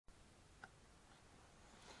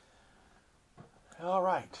All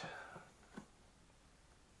right.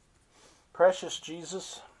 Precious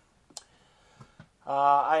Jesus,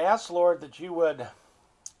 I ask, Lord, that you would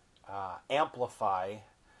amplify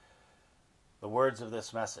the words of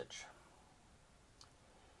this message.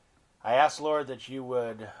 I ask, Lord, that you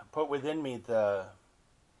would put within me the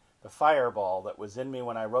fireball that was in me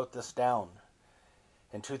when I wrote this down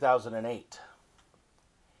in 2008.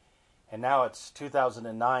 And now it's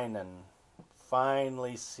 2009 and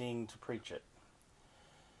finally seeing to preach it.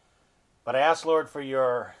 But I ask, Lord, for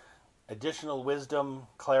your additional wisdom,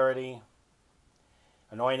 clarity,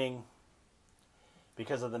 anointing.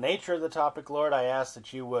 Because of the nature of the topic, Lord, I ask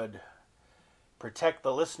that you would protect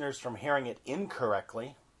the listeners from hearing it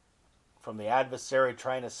incorrectly, from the adversary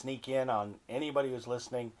trying to sneak in on anybody who's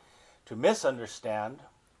listening to misunderstand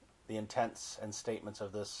the intents and statements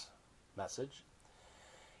of this message.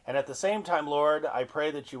 And at the same time, Lord, I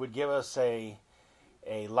pray that you would give us a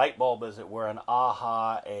light bulb, as it were, an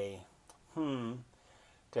aha,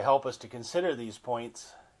 to help us to consider these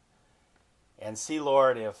points and see,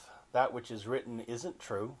 Lord, if that which is written isn't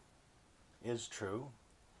true, is true,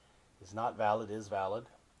 is not valid, is valid,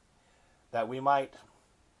 that we might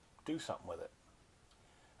do something with it.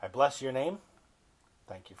 I bless your name.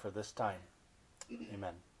 Thank you for this time.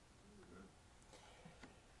 Amen.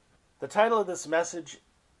 The title of this message,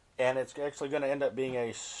 and it's actually going to end up being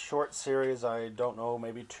a short series, I don't know,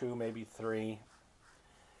 maybe 2, maybe 3.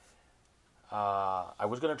 I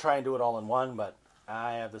was going to try and do it all in one, but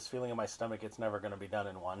I have this feeling in my stomach it's never going to be done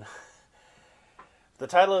in one. The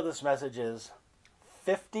title of this message is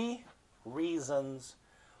 50 Reasons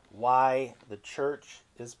Why the Church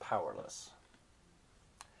is Powerless.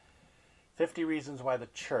 50 Reasons Why the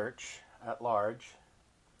Church at large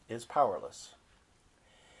is powerless.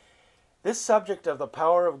 This subject of the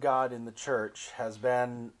power of God in the church has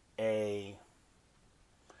been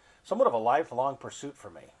somewhat of a lifelong pursuit for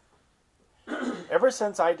me. Ever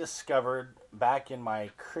since I discovered back in my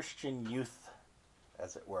Christian youth,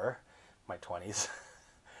 as it were, my 20s,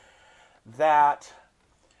 that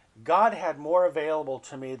God had more available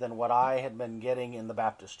to me than what I had been getting in the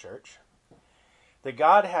Baptist church. That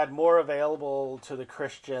God had more available to the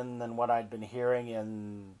Christian than what I'd been hearing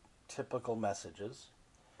in typical messages.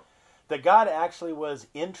 That God actually was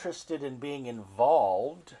interested in being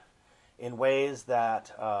involved in ways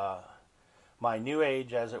that my New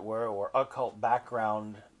Age, as it were, or occult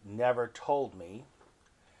background never told me.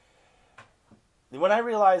 When I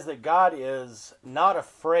realized that God is not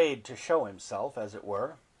afraid to show himself, as it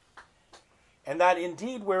were, and that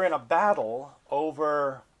indeed we're in a battle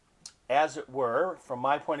over, as it were, from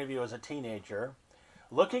my point of view as a teenager,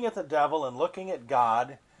 looking at the devil and looking at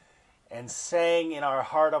God and saying in our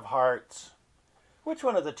heart of hearts, which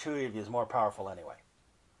one of the two of you is more powerful anyway?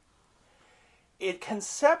 It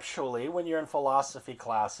conceptually, when you're in philosophy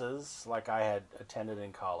classes, like I had attended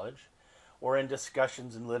in college, or in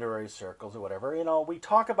discussions in literary circles or whatever, we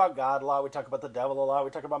talk about God a lot, we talk about the devil a lot, we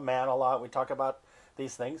talk about man a lot, we talk about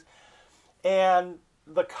these things. And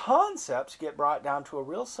the concepts get brought down to a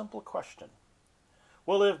real simple question.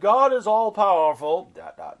 Well, if God is all-powerful, ...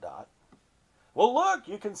 Well, look,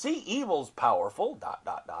 you can see evil's powerful, ...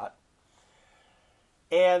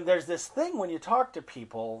 And there's this thing when you talk to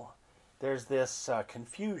people, there's this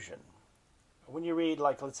confusion. When you read,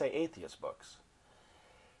 like, let's say, atheist books,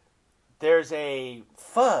 there's a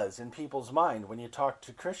fuzz in people's mind when you talk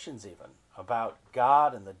to Christians even about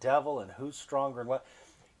God and the devil and who's stronger and what.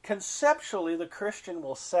 Conceptually, the Christian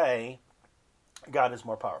will say God is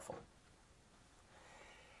more powerful.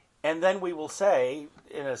 And then we will say,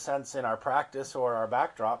 in a sense, in our practice or our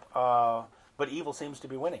backdrop, but evil seems to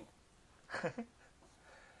be winning.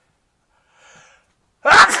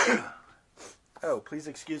 Oh, please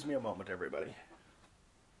excuse me a moment, everybody.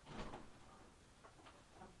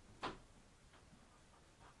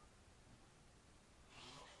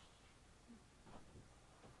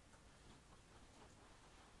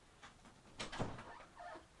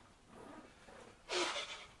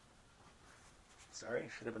 Sorry,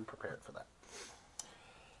 should have been prepared for that.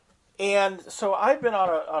 And so I've been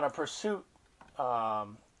on a pursuit,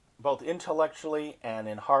 both intellectually and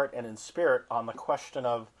in heart and in spirit, on the question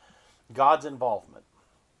of God's involvement.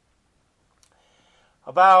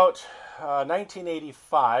 About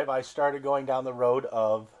 1985, I started going down the road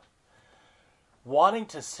of wanting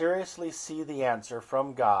to seriously see the answer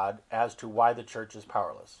from God as to why the church is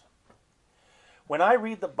powerless. When I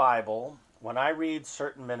read the Bible, when I read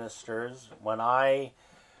certain ministers, when I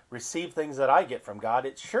receive things that I get from God,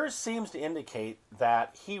 it sure seems to indicate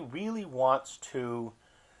that he really wants to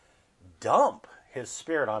dump his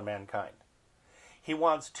spirit on mankind. He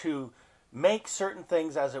wants to make certain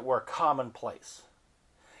things, as it were, commonplace.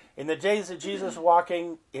 In the days of Jesus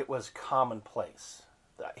walking, it was commonplace.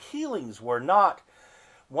 The healings were not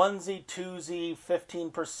onesie, twosie,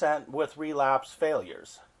 15% with relapse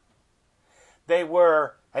failures. They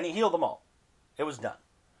were, and he healed them all. It was done.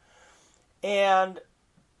 And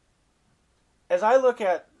as I look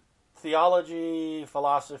at theology,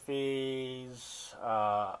 philosophies,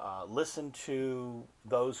 listen to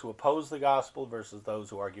those who oppose the gospel versus those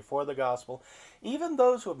who argue for the gospel, even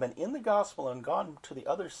those who have been in the gospel and gone to the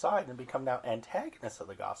other side and become now antagonists of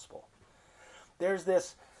the gospel, there's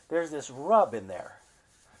this rub in there.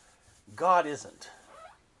 God isn't.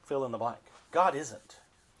 Fill in the blank. God isn't.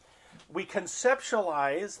 We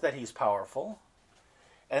conceptualize that he's powerful,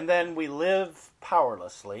 and then we live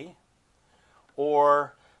powerlessly.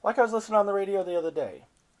 Or, like I was listening on the radio the other day,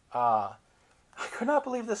 I could not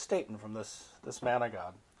believe this statement from this man of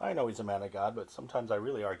God. I know he's a man of God, but sometimes I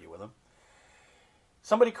really argue with him.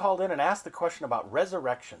 Somebody called in and asked the question about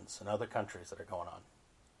resurrections in other countries that are going on.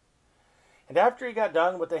 And after he got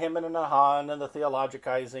done with the him and the han and the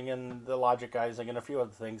theologicizing and the logicizing and a few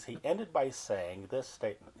other things, he ended by saying this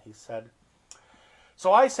statement. He said,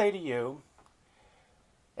 "So I say to you,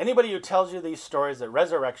 anybody who tells you these stories that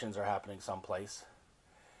resurrections are happening someplace,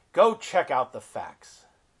 go check out the facts.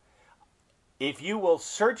 If you will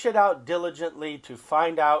search it out diligently to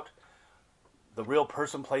find out the real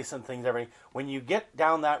person, place, and things, everything, when you get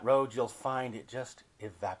down that road, you'll find it just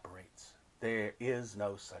evaporates. There is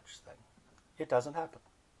no such thing. It doesn't happen."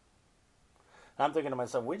 And I'm thinking to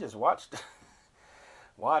myself, we just watched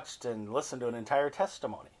and listened to an entire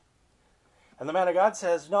testimony. And the man of God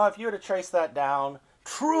says, no, if you were to trace that down,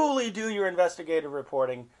 truly do your investigative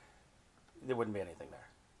reporting, there wouldn't be anything there.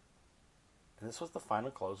 And this was the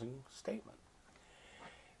final closing statement.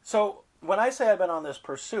 So when I say I've been on this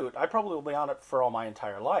pursuit, I probably will be on it for all my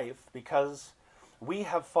entire life, because we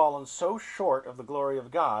have fallen so short of the glory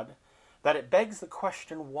of God that it begs the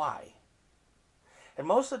question, why? And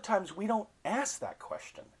most of the times we don't ask that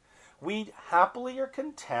question. We happily are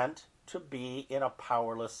content to be in a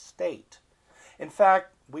powerless state. In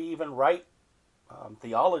fact, we even write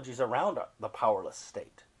theologies around the powerless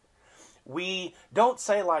state. We don't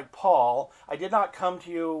say like Paul, I did not come to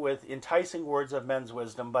you with enticing words of men's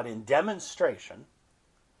wisdom, but in demonstration.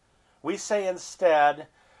 We say instead,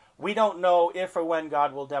 we don't know if or when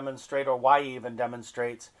God will demonstrate or why he even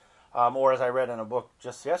demonstrates, or as I read in a book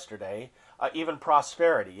just yesterday, even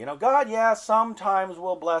prosperity. You know, God, sometimes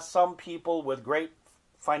will bless some people with great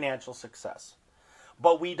financial success.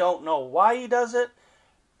 But we don't know why he does it.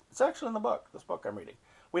 It's actually in the book, this book I'm reading.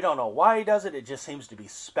 We don't know why he does it. It just seems to be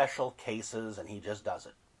special cases, and he just does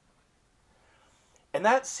it. And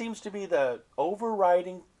that seems to be the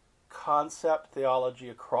overriding concept theology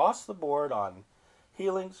across the board on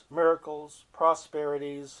healings, miracles,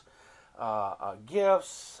 prosperities,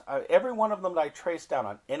 gifts, every one of them that I trace down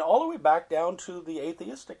on. And all the way back down to the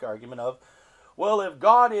atheistic argument of, well, if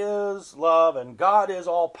God is love and God is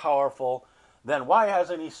all-powerful, then why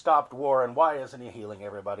hasn't he stopped war, and why isn't he healing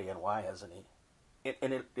everybody, and why hasn't he?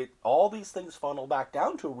 All these things funnel back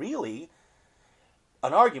down to really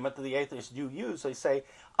an argument that the atheists do use. They say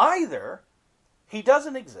either he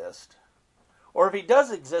doesn't exist, or if he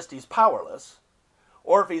does exist, he's powerless,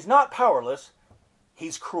 or if he's not powerless,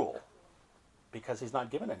 he's cruel, because he's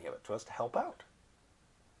not given any of it to us to help out.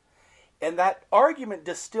 And that argument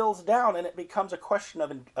distills down, and it becomes a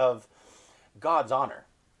question of God's honor.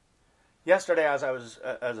 Yesterday, as I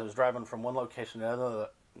was driving from one location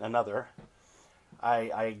to another,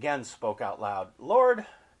 I again spoke out loud, Lord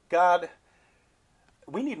God,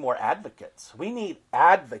 we need more advocates. We need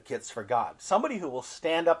advocates for God. Somebody who will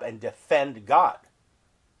stand up and defend God.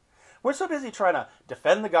 We're so busy trying to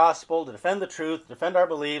defend the gospel, to defend the truth, defend our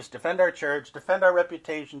beliefs, defend our church, defend our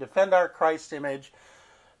reputation, defend our Christ image,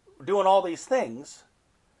 doing all these things,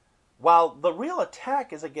 while the real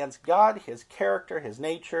attack is against God, his character, his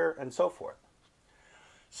nature, and so forth.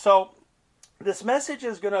 So this message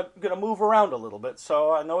is going to move around a little bit,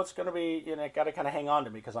 so I know it's going to be, got to kind of hang on to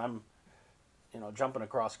me, because I'm, jumping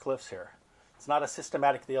across cliffs here. It's not a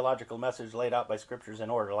systematic theological message laid out by scriptures in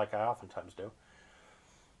order like I oftentimes do.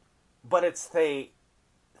 But it's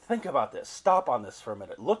think about this. Stop on this for a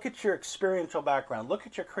minute. Look at your experiential background. Look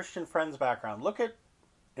at your Christian friends' background. Look at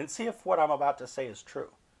and see if what I'm about to say is true.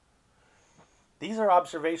 These are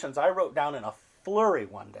observations I wrote down in a flurry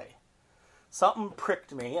one day. Something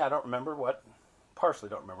pricked me. I don't remember what. Partially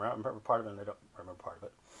don't remember. I remember part of it and I don't remember part of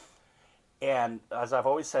it. And as I've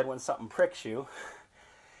always said, when something pricks you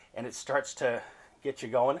and it starts to get you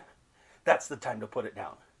going, that's the time to put it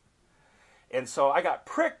down. And so I got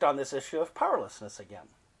pricked on this issue of powerlessness again.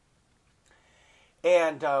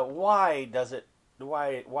 And why does it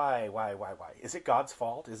Why? Is it God's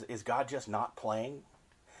fault? Is God just not playing?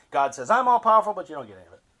 God says, I'm all powerful, but you don't get any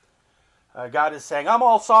of it. God is saying, I'm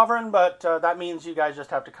all sovereign, but that means you guys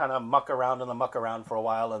just have to kind of muck around in the muck around for a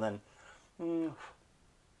while, and then,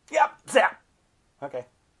 yep, zap. Okay.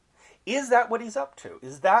 Is that what he's up to?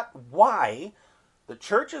 Is that why the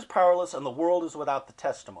church is powerless and the world is without the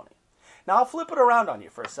testimony? Now, I'll flip it around on you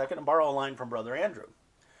for a second and borrow a line from Brother Andrew.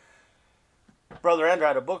 Brother Andrew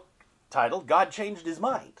had a book titled, God Changed His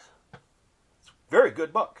Mind. It's a very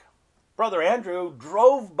good book. Brother Andrew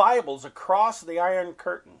drove Bibles across the Iron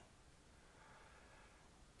Curtain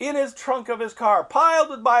in his trunk of his car, piled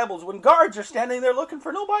with Bibles, when guards are standing there looking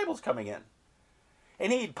for no Bibles coming in.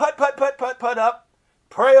 And he'd put up,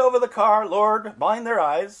 pray over the car, Lord, blind their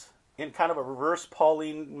eyes, in kind of a reverse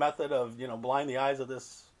Pauline method of, blind the eyes of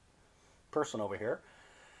this person over here.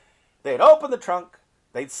 They'd open the trunk,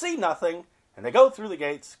 they'd see nothing, and they go through the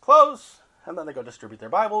gates, close, and then they go distribute their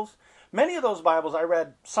Bibles. Many of those Bibles I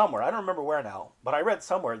read somewhere, I don't remember where now, but I read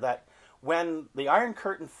somewhere that when the Iron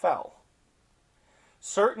Curtain fell,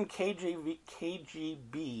 certain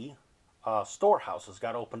KGB storehouses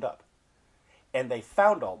got opened up, and they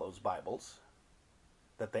found all those Bibles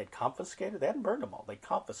that they'd confiscated. They hadn't burned them all. They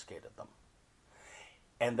confiscated them.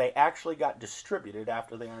 And they actually got distributed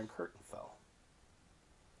after the Iron Curtain fell.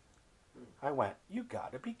 I went, you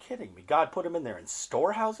got to be kidding me. God put them in there in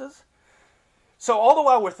storehouses? So all the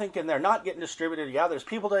while we're thinking they're not getting distributed. Yeah, there's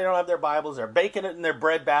people that don't have their Bibles. They're baking it in their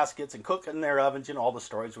bread baskets and cooking in their ovens. All the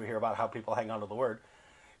stories we hear about how people hang on to the Word.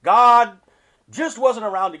 God just wasn't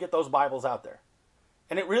around to get those Bibles out there.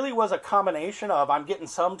 And it really was a combination of I'm getting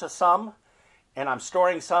some to some, and I'm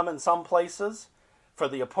storing some in some places for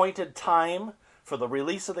the appointed time, for the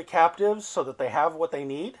release of the captives so that they have what they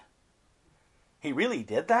need. He really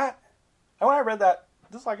did that? And when I read that,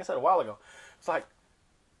 just like I said a while ago, it's like,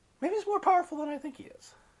 maybe he's more powerful than I think he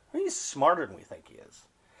is. Maybe he's smarter than we think he is.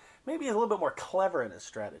 Maybe he's a little bit more clever in his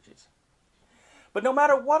strategies. But no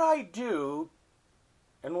matter what I do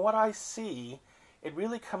and what I see, it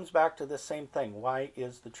really comes back to this same thing. Why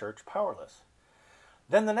is the church powerless?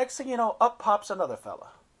 Then the next thing you know, up pops another fella.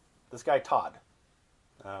 This guy Todd.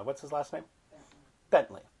 What's his last name?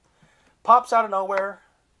 Bentley. Pops out of nowhere,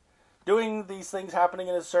 doing these things happening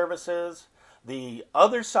in his services. The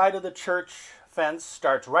other side of the church fence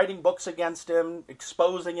starts writing books against him,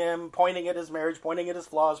 exposing him, pointing at his marriage, pointing at his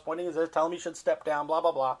flaws, pointing at his, telling him he should step down, blah,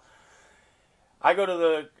 blah, blah. I go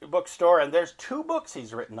to the bookstore, and there's 2 books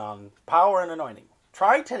he's written on power and anointing.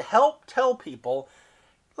 Trying to help tell people,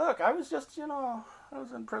 look, I was just, I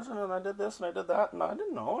was in prison, and I did this, and I did that, and I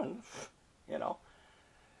didn't know, and,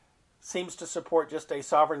 seems to support just a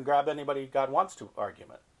sovereign grab anybody God wants to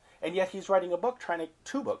argument. And yet he's writing a book,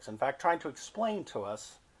 2 books, in fact, trying to explain to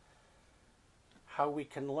us how we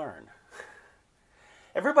can learn.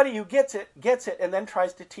 Everybody who gets it, and then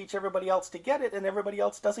tries to teach everybody else to get it, and everybody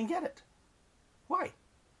else doesn't get it. Why?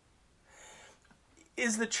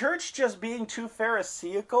 Is the church just being too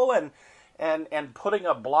pharisaical and putting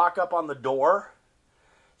a block up on the door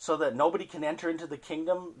so that nobody can enter into the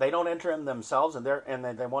kingdom? They don't enter in themselves, and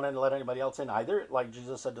they won't let anybody else in either, like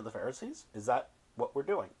Jesus said to the Pharisees? Is that what we're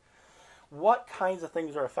doing? What kinds of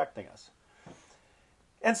things are affecting us?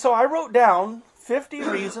 And so I wrote down 50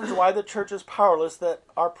 reasons why the church is powerless that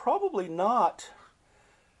are probably not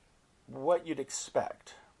what you'd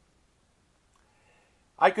expect.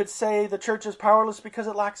 I could say the church is powerless because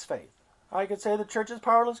it lacks faith. I could say the church is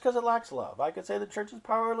powerless because it lacks love. I could say the church is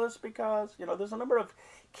powerless because, there's a number of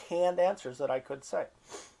canned answers that I could say.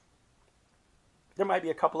 There might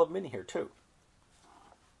be a couple of them in here too.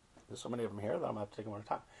 There's so many of them here that I'm going to have to take them one at a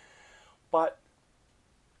time. But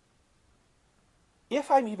if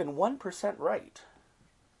I'm even 1% right,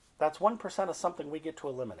 that's 1% of something we get to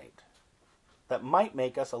eliminate. That might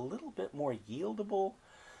make us a little bit more yieldable,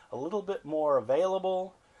 a little bit more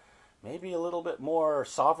available, maybe a little bit more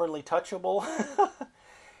sovereignly touchable.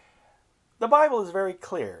 The Bible is very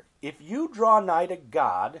clear. If you draw nigh to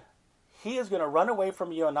God, He is going to run away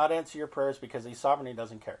from you and not answer your prayers because He's sovereign and He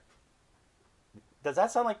doesn't care. Does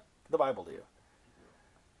that sound like the Bible to you?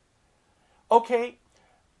 Okay,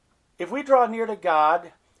 if we draw near to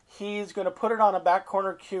God, He's going to put it on a back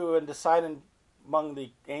corner queue and decide among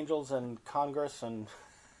the angels and Congress. And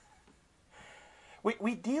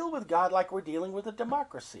we deal with God like we're dealing with a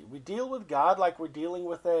democracy. We deal with God like we're dealing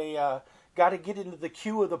with got to get into the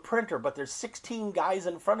queue of the printer, but there's 16 guys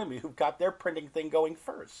in front of me who've got their printing thing going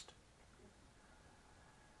first.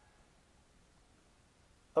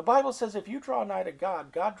 The Bible says if you draw nigh to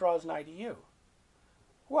God, God draws nigh to you.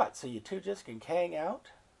 What, so you two just can hang out?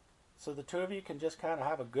 So the two of you can just kind of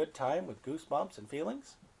have a good time with goosebumps and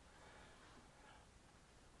feelings?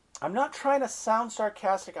 I'm not trying to sound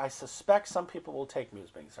sarcastic. I suspect some people will take me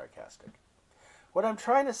as being sarcastic. What I'm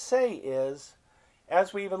trying to say is,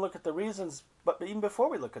 as we even look at the reasons, but even before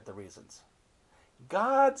we look at the reasons,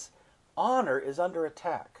 God's honor is under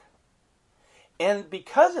attack. And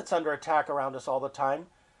because it's under attack around us all the time,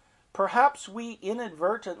 perhaps we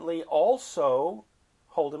inadvertently also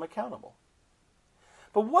hold him accountable.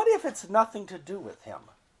 But what if it's nothing to do with him?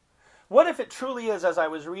 What if it truly is, as I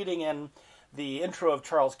was reading in the intro of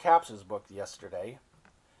Charles Capps' book yesterday,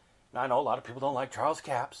 and I know a lot of people don't like Charles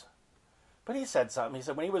Capps, but he said something. He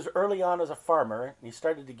said when he was early on as a farmer, and he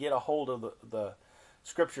started to get a hold of the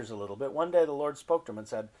scriptures a little bit, one day the Lord spoke to him and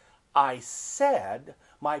said, I said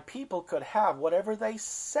my people could have whatever they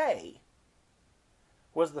say,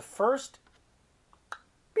 was the first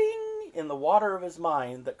bing in the water of his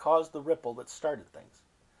mind that caused the ripple that started things.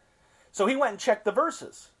 So he went and checked the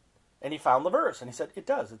verses, and he found the verse, and he said, it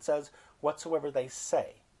does. It says, whatsoever they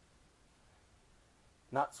say,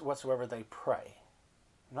 not whatsoever they pray,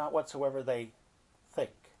 not whatsoever they think.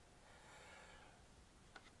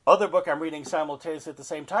 Other book I'm reading simultaneously at the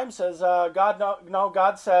same time says,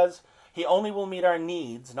 God says he only will meet our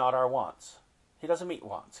needs, not our wants. He doesn't meet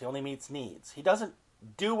wants. He only meets needs. He doesn't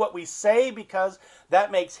do what we say because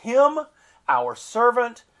that makes him our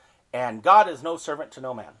servant, and God is no servant to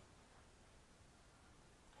no man.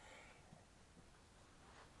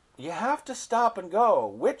 You have to stop and go,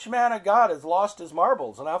 which man of God has lost his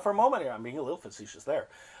marbles? And now for a moment here, I'm being a little facetious there.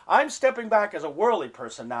 I'm stepping back as a worldly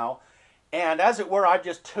person now, and as it were, I've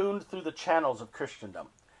just tuned through the channels of Christendom.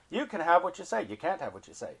 You can have what you say. You can't have what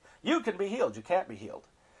you say. You can be healed. You can't be healed.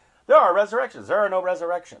 There are resurrections. There are no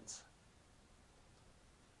resurrections.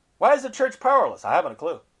 Why is the church powerless? I haven't a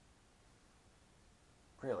clue.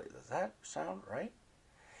 Really, does that sound right?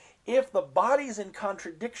 If the body's in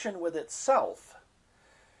contradiction with itself,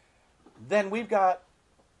 then we've got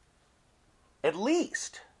at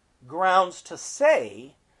least grounds to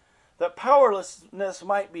say that powerlessness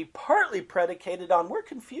might be partly predicated on we're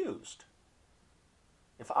confused.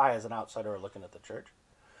 If I, as an outsider, are looking at the church.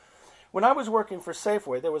 When I was working for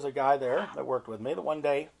Safeway, there was a guy there that worked with me that one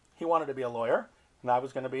day he wanted to be a lawyer, and I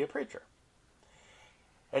was going to be a preacher.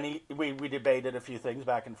 And we debated a few things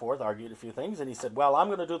back and forth, argued a few things, and he said, well, I'm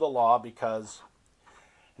going to do the law because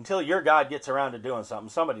until your God gets around to doing something,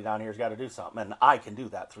 somebody down here's got to do something, and I can do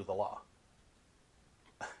that through the law.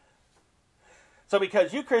 So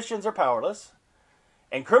because you Christians are powerless,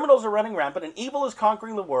 and criminals are running rampant, and evil is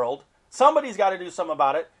conquering the world, somebody's got to do something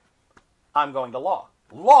about it, I'm going to law.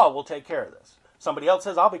 Law will take care of this. Somebody else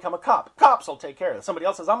says, I'll become a cop. Cops will take care of this. Somebody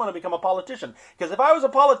else says, I'm going to become a politician. Because if I was a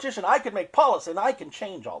politician, I could make policy and I can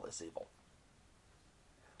change all this evil.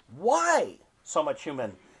 Why so much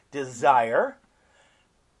human desire?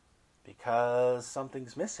 Because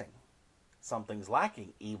something's missing. Something's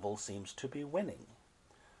lacking. Evil seems to be winning.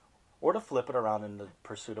 Or to flip it around in the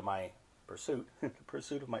pursuit of my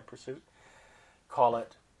pursuit, call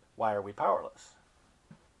it, why are we powerless?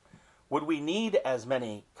 Would we need as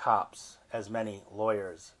many cops, as many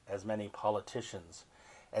lawyers, as many politicians,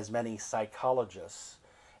 as many psychologists,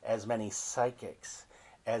 as many psychics,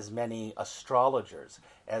 as many astrologers,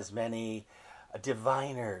 as many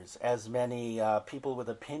diviners, as many people with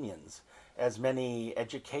opinions, as many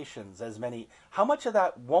educations, as many... How much of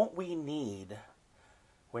that won't we need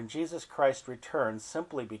when Jesus Christ returns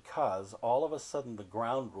simply because all of a sudden the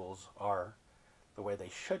ground rules are the way they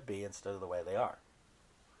should be instead of the way they are?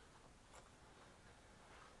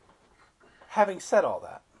 Having said all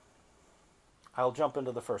that, I'll jump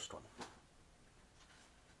into the first one.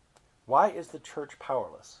 Why is the church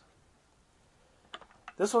powerless?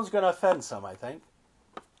 This one's going to offend some, I think.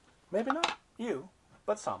 Maybe not you,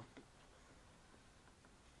 but some.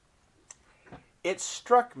 It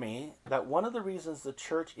struck me that one of the reasons the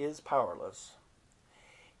church is powerless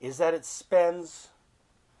is that it spends,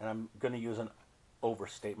 and I'm going to use an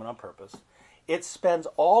overstatement on purpose, it spends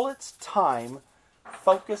all its time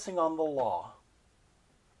focusing on the law.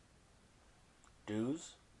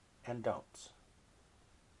 Do's and don'ts.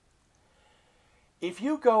 If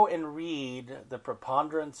you go and read the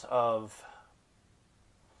preponderance of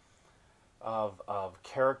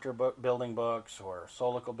character building books or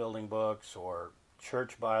solical building books or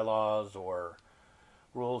church bylaws or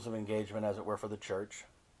rules of engagement, as it were, for the church,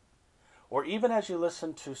 or even as you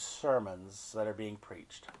listen to sermons that are being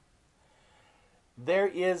preached, there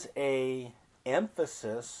is a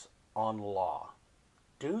emphasis on law.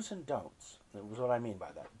 Do's and don'ts. That was what I mean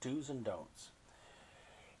by that. Do's and don'ts.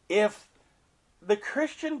 If the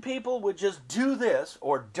Christian people would just do this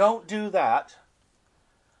or don't do that,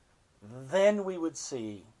 then we would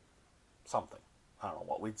see something. I don't know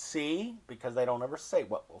what we'd see, because they don't ever say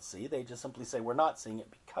what we'll see. They just simply say we're not seeing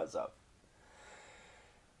it because of.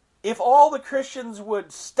 If all the Christians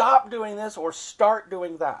would stop doing this or start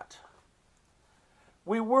doing that,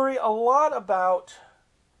 we worry a lot about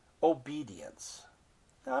obedience.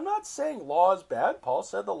 Now, I'm not saying law is bad. Paul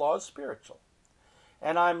said the law is spiritual.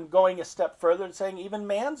 And I'm going a step further and saying even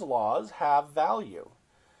man's laws have value.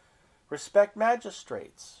 Respect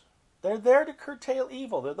magistrates. They're there to curtail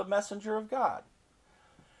evil. They're the messenger of God.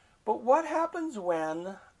 But what happens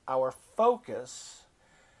when our focus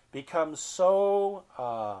becomes so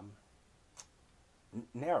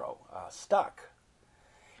narrow, stuck,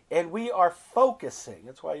 and we are focusing,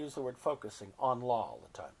 that's why I use the word focusing, on law all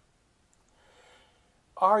the time?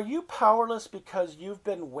 Are you powerless because you've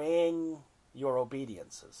been weighing your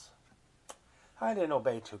obediences? I didn't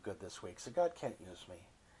obey too good this week, so God can't use me.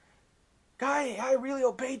 Guy, I really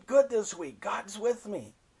obeyed good this week. God's with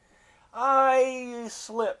me. I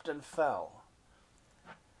slipped and fell.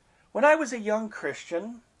 When I was a young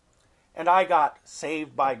Christian, and I got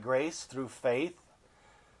saved by grace through faith,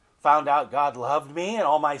 found out God loved me and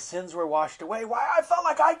all my sins were washed away, why, I felt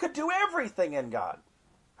like I could do everything in God.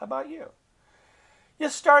 How about you? You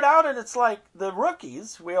start out and it's like the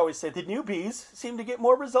rookies, we always say the newbies, seem to get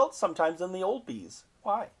more results sometimes than the old bees.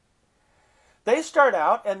 Why? They start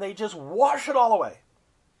out and they just wash it all away.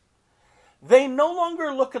 They no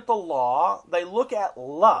longer look at the law, they look at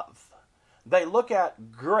love. They look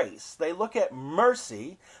at grace. They look at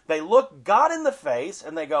mercy. They look God in the face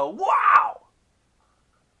and they go, wow!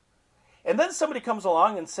 And then somebody comes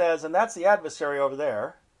along and says, and that's the adversary over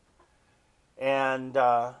there, and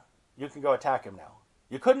you can go attack him now.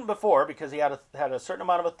 You couldn't before because he had a certain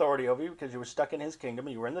amount of authority over you because you were stuck in his kingdom.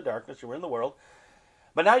 You were in the darkness. You were in the world.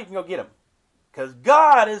 But now you can go get him because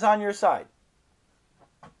God is on your side.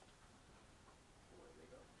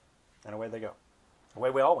 And away they go. Away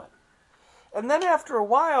we all went. And then after a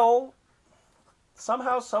while,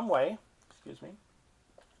 somehow, some way,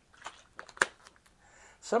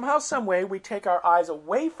 we take our eyes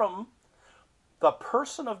away from the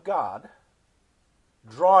person of God,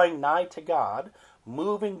 drawing nigh to God,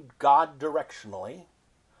 moving God directionally,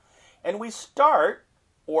 and we start,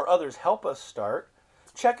 or others help us start,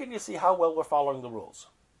 checking to see how well we're following the rules.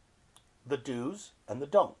 The do's and the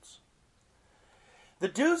don'ts. The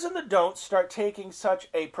do's and the don'ts start taking such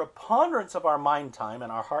a preponderance of our mind time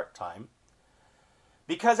and our heart time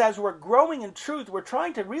because as we're growing in truth, we're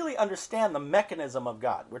trying to really understand the mechanism of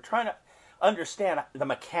God. We're trying to understand the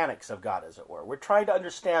mechanics of God, as it were. We're trying to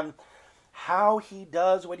understand how he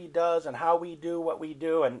does what he does and how we do what we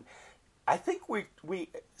do. And I think we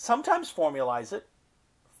sometimes formalize it,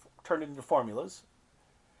 turn it into formulas,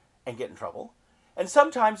 and get in trouble. And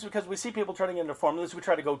sometimes, because we see people turning it into formulas, we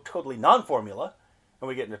try to go totally non-formula, and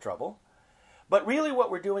we get into trouble. But really what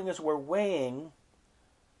we're doing is we're weighing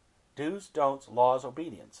do's, don'ts, laws,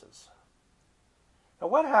 obediences. Now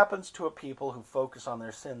what happens to a people who focus on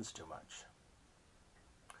their sins too much?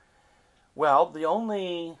 Well, the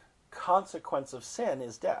only consequence of sin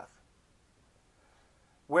is death.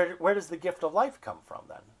 Where does the gift of life come from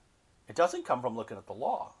then? It doesn't come from looking at the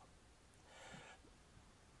law.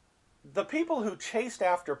 The people who chased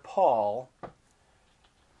after Paul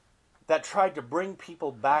that tried to bring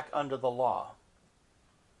people back under the law.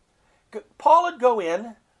 Paul would go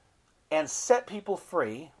in and set people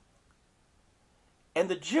free, and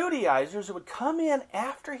the Judaizers would come in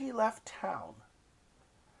after he left town.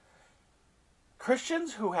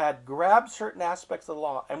 Christians who had grabbed certain aspects of the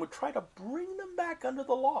law and would try to bring them back under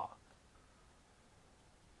the law.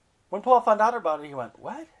 When Paul found out about it, he went,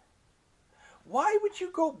 what? Why would you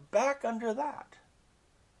go back under that?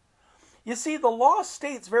 You see, the law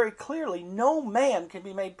states very clearly, no man can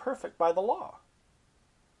be made perfect by the law.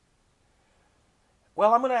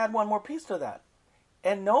 Well, I'm going to add one more piece to that.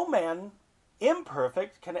 And no man,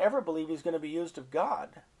 imperfect, can ever believe he's going to be used of God.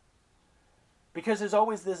 Because there's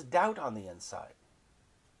always this doubt on the inside.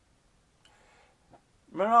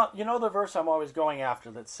 You know the verse I'm always going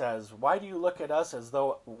after that says, why do you look at us as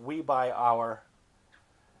though we by our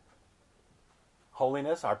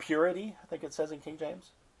holiness, our purity, I think it says in King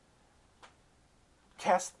James,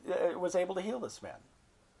 was able to heal this man?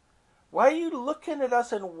 Why are you looking at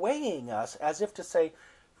us and weighing us as if to say,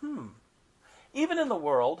 even in the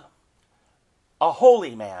world, a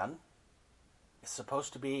holy man is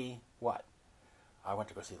supposed to be what? I went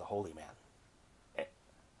to go see the holy man.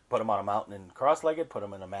 Put him on a mountain and cross-legged, put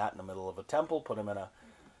him in a mat in the middle of a temple, put him in a...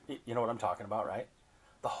 You know what I'm talking about, right?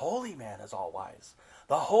 The holy man is all wise.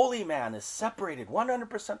 The holy man is separated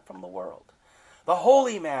 100% from the world. The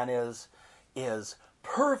holy man is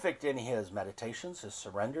perfect in his meditations, his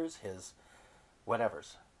surrenders, his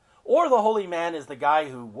whatevers. Or the holy man is the guy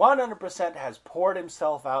who 100% has poured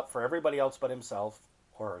himself out for everybody else but himself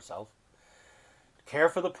or herself. Care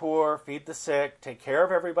for the poor, feed the sick, take care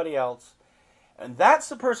of everybody else. And that's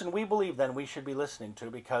the person we believe then we should be listening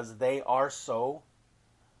to, because they are so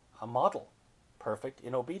a model, perfect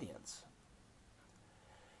in obedience.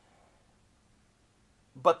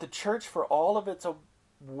 But the church, for all of its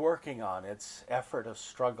working on its effort of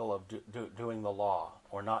struggle of doing the law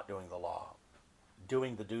or not doing the law,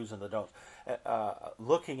 doing the do's and the don'ts,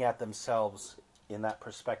 looking at themselves in that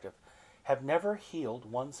perspective, have never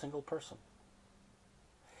healed one single person.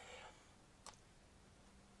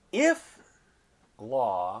 If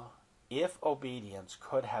law, if obedience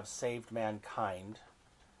could have saved mankind,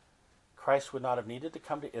 Christ would not have needed to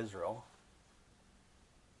come to Israel,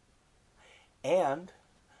 and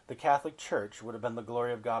the Catholic Church would have been the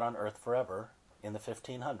glory of God on earth forever in the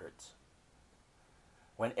 1500s,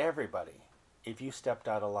 when everybody, if you stepped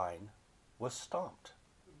out of line, was stomped.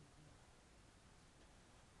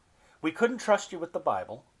 We couldn't trust you with the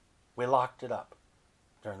Bible. We locked it up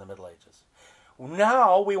during the Middle Ages.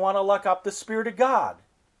 Now we want to lock up the Spirit of God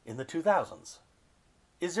in the 2000s.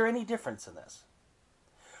 Is there any difference in this?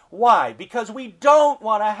 Why? Because we don't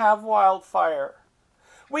want to have wildfire.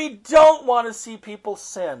 We don't want to see people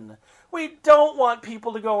sin. We don't want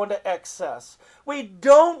people to go into excess. We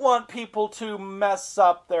don't want people to mess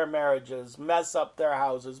up their marriages, mess up their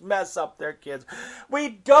houses, mess up their kids. We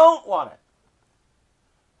don't want it.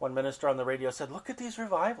 One minister on the radio said, look at these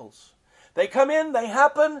revivals. They come in, they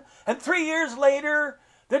happen, and 3 years later,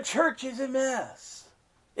 the church is a mess.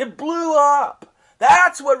 It blew up.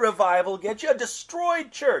 That's what revival gets you, a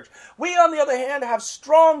destroyed church. We, on the other hand, have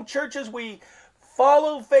strong churches. We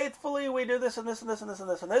follow faithfully. We do this and this and this and this and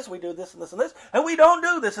this and this. We do this and this and this. And we don't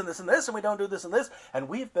do this and this and this. And we don't do this and this. And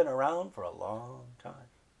we've been around for a long time.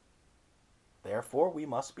 Therefore, we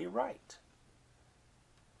must be right.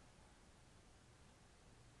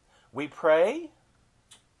 We pray.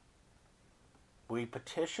 We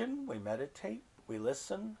petition. We meditate. We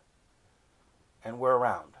listen. And we're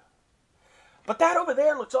around. But that over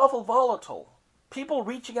there looks awful volatile. People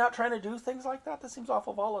reaching out trying to do things like that, that seems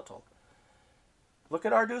awful volatile. Look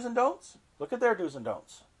at our do's and don'ts. Look at their do's and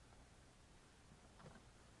don'ts.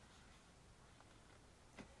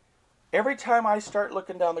 Every time I start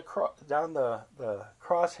looking down the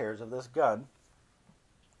crosshairs of this gun,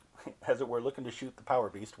 as it were, looking to shoot the power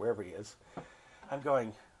beast wherever he is, I'm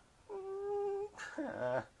going,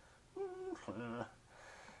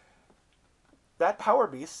 that power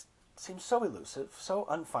beast seems so elusive, so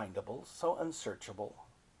unfindable, so unsearchable.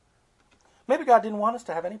 Maybe God didn't want us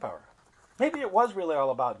to have any power. Maybe it was really all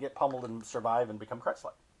about get pummeled and survive and become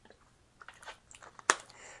Christ-like.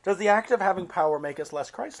 Does the act of having power make us less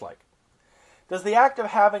Christ-like? Does the act of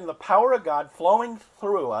having the power of God flowing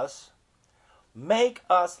through us make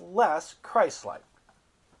us less Christ-like?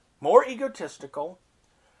 More egotistical,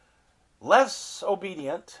 less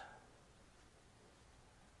obedient?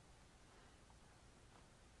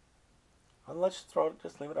 And let's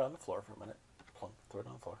just leave it on the floor for a minute. Throw it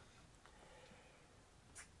on the floor.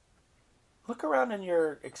 Look around in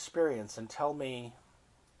your experience and tell me,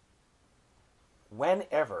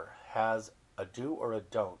 whenever has a do or a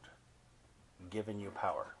don't given you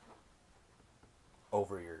power?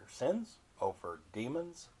 Over your sins? Over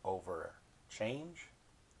demons? Over change?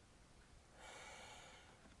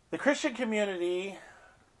 The Christian community,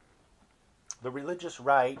 the religious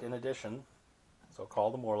right in addition,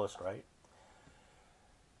 so-called the moralist right,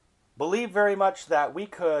 believe very much that we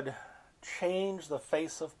could change the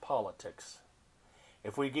face of politics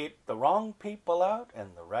if we get the wrong people out and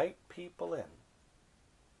the right people in.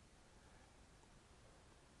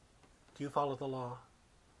 Do you follow the law?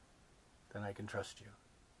 Then I can trust you.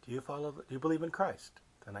 Do you believe in Christ?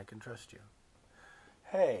 Then I can trust you.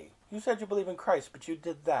 Hey, you said you believe in Christ, but you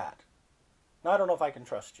did that. Now I don't know if I can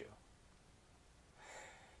trust you.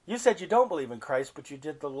 You said you don't believe in Christ, but you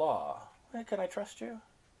did the law. Can I trust you?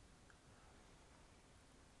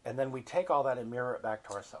 And then we take all that and mirror it back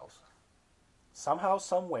to ourselves. Somehow,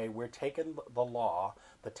 some way, we're taking the law,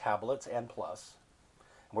 the tablets and plus,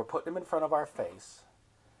 and we're putting them in front of our face,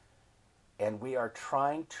 and we are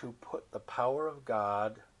trying to put the power of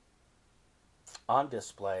God on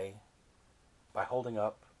display by holding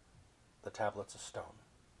up the tablets of stone.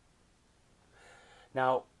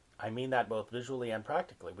 Now, I mean that both visually and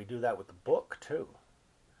practically. We do that with the book, too.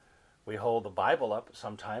 We hold the Bible up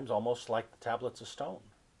sometimes almost like the tablets of stone.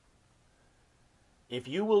 If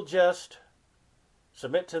you will just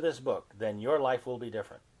submit to this book, then your life will be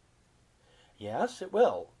different. Yes, it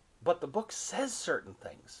will. But the book says certain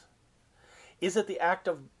things. Is it the act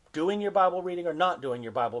of doing your Bible reading or not doing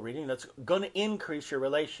your Bible reading that's going to increase your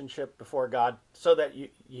relationship before God so that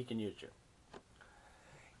He can use you.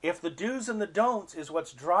 If the do's and the don'ts is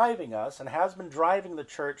what's driving us and has been driving the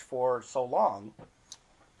church for so long,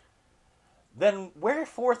 then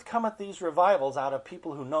wherefore cometh these revivals out of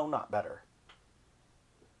people who know not better?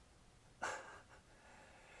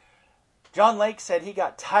 John Lake said he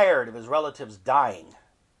got tired of his relatives dying.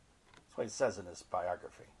 That's what he says in his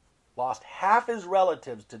biography. Lost half his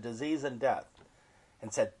relatives to disease and death.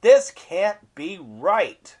 And said, this can't be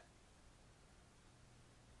right.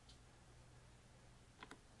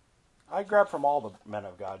 I grab from all the men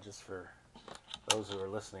of God, just for those who are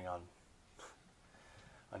listening on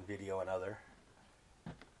video and other.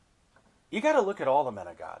 You got to look at all the men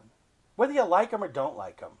of God. Whether you like them or don't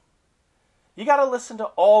like them. You got to listen to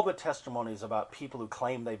all the testimonies about people who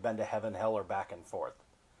claim they've been to heaven, hell, or back and forth.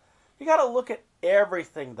 You got to look at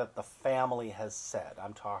everything that the family has said.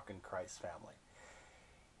 I'm talking Christ's family.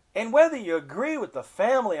 And whether you agree with the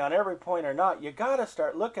family on every point or not, you got to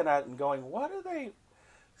start looking at it and going, what are they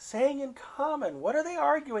saying in common? What are they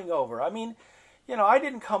arguing over? I mean, you know, I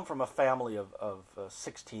didn't come from a family of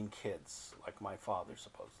 16 kids like my father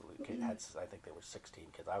supposedly had. I think they were 16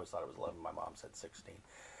 kids. I always thought it was 11. My mom said 16.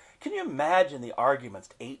 Can you imagine the arguments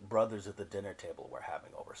 8 brothers at the dinner table were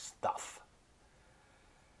having over stuff?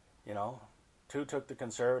 You know, 2 took the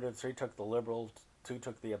conservative, 3 took the liberal, 2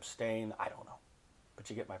 took the abstain. I don't know.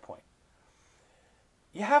 But you get my point.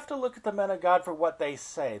 You have to look at the men of God for what they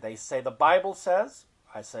say. They say the Bible says.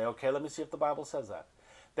 I say, okay, let me see if the Bible says that.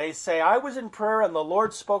 They say, I was in prayer and the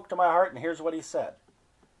Lord spoke to my heart and here's what He said.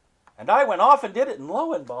 And I went off and did it and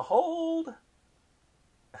lo and behold.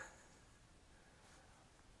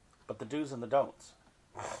 But the do's and the don'ts.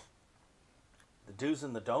 The do's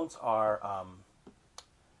and the don'ts are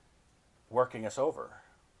working us over.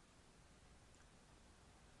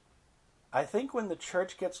 I think when the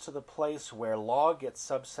church gets to the place where law gets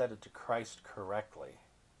subsetted to Christ correctly,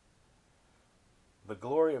 the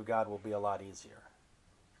glory of God will be a lot easier.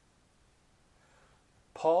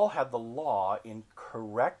 Paul had the law in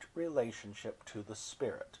correct relationship to the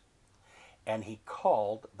Spirit, and he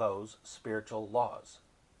called those spiritual laws.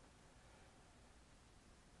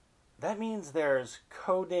 That means there's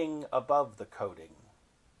coding above the coding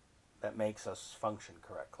that makes us function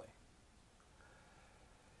correctly.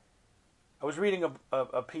 I was reading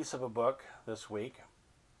a piece of a book this week,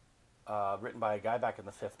 written by a guy back in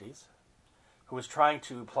the 50s, who was trying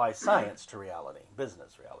to apply science to reality,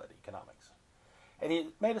 business reality, economics. And he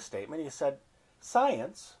made a statement. He said,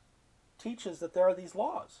 science teaches that there are these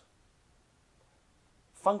laws,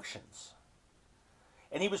 functions.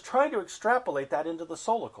 And he was trying to extrapolate that into the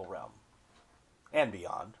soulical realm and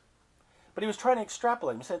beyond. But he was trying to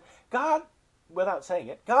extrapolate. He said, God, without saying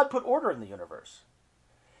it, God put order in the universe.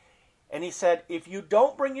 And he said, if you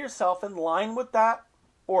don't bring yourself in line with that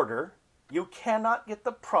order, you cannot get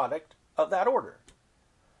the product of that order.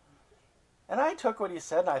 And I took what he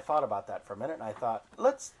said and I thought about that for a minute and I thought,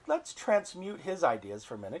 let's transmute his ideas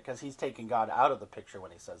for a minute, because he's taking God out of the picture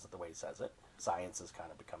when he says it the way he says it. Science has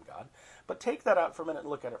kind of become God. But take that out for a minute and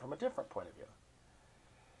look at it from a different point of view.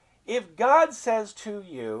 If God says to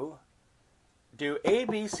you, do A,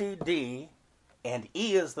 B, C, D, and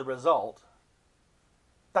E is the result,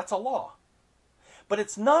 that's a law. But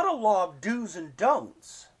it's not a law of do's and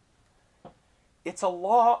don'ts. It's a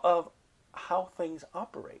law of how things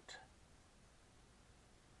operate.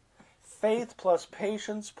 Faith plus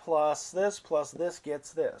patience plus this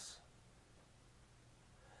gets this.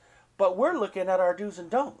 But we're looking at our do's and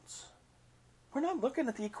don'ts. We're not looking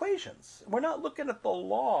at the equations. We're not looking at the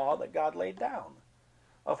law that God laid down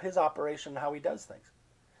of His operation and how He does things.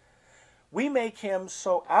 We make Him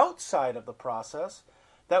so outside of the process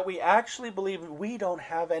that we actually believe we don't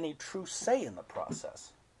have any true say in the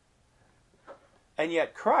process. And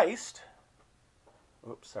yet Christ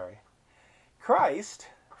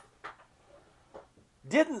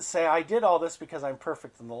didn't say, I did all this because I'm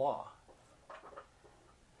perfect in the law.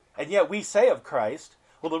 And yet we say of Christ,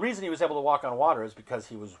 well, the reason He was able to walk on water is because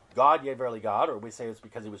He was God, yea, verily God, or we say it's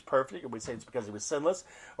because He was perfect, or we say it's because He was sinless,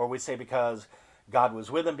 or we say because God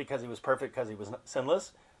was with Him because He was perfect, because He was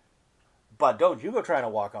sinless. But don't you go trying to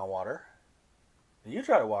walk on water. You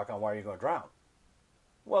try to walk on water, you're going to drown.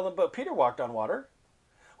 Well, but Peter walked on water.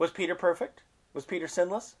 Was Peter perfect? Was Peter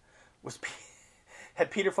sinless?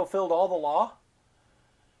 Had Peter fulfilled all the law?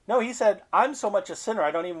 No, he said, I'm so much a sinner,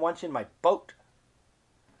 I don't even want you in my boat.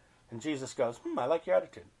 And Jesus goes, I like your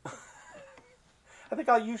attitude. I think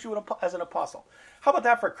I'll use you as an apostle. How about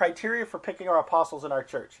that for criteria for picking our apostles in our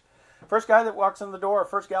church? First guy that walks in the door, or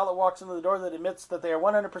first gal that walks into the door that admits that they are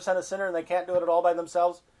 100% a sinner and they can't do it at all by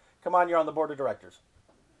themselves, Come on, you're on the board of directors.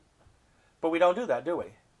 But we don't do that, do we?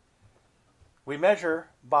 We measure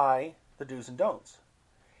by the do's and don'ts.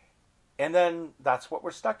 And then that's what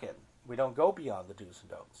we're stuck in. We don't go beyond the do's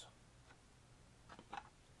and don'ts.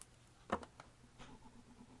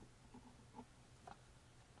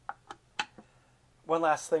 One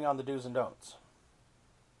last thing on the do's and don'ts.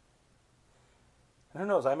 And who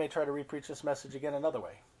knows, I may try to re-preach this message again another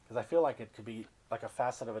way, because I feel like it could be like a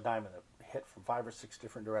facet of a diamond that hit from 5 or 6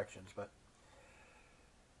 different directions. But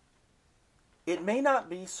it may not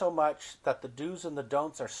be so much that the do's and the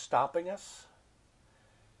don'ts are stopping us,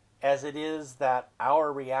 as it is that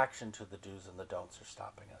our reaction to the do's and the don'ts are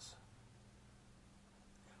stopping us.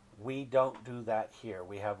 We don't do that here.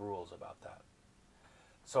 We have rules about that.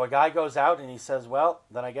 So a guy goes out and he says, well,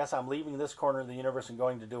 then I guess I'm leaving this corner of the universe and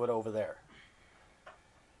going to do it over there.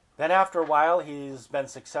 Then after a while, he's been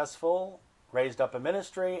successful, raised up a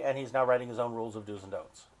ministry, and he's now writing his own rules of do's and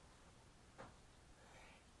don'ts.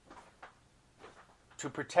 To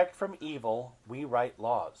protect from evil, we write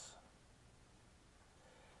laws.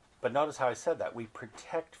 But notice how I said that. We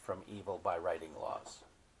protect from evil by writing laws.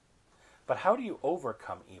 But how do you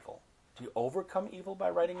overcome evil? Do you overcome evil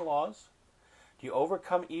by writing laws? Do you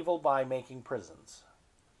overcome evil by making prisons?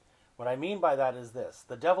 What I mean by that is this.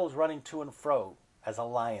 The devil's running to and fro as a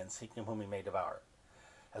lion seeking whom he may devour.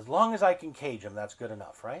 As long as I can cage him, that's good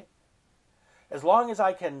enough, right? As long as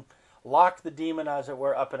I can lock the demon, as it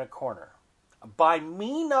were, up in a corner. By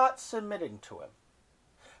me not submitting to him,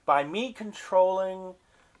 by me controlling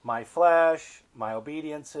my flesh, my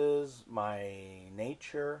obediences, my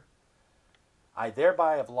nature, I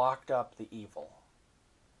thereby have locked up the evil.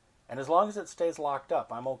 And as long as it stays locked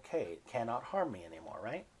up, I'm okay. It cannot harm me anymore,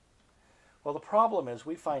 right? Well, the problem is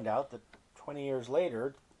we find out that 20 years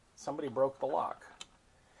later, somebody broke the lock.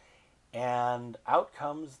 And out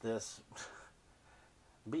comes this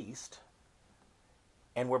beast,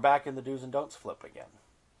 and we're back in the do's and don'ts flip again.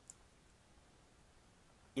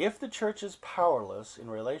 If the church is powerless in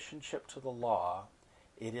relationship to the law,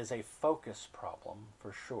 it is a focus problem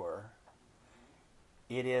for sure.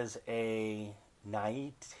 It is a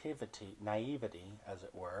naivety, as it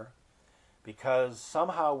were, because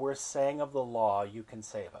somehow we're saying of the law, you can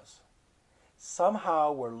save us.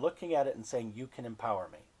 Somehow we're looking at it and saying, you can empower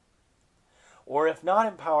me. Or if not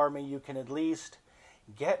empower me, you can at least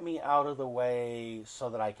get me out of the way so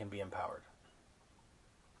that I can be empowered.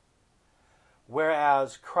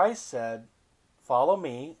 Whereas Christ said, follow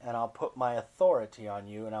me and I'll put my authority on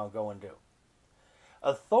you and I'll go and do.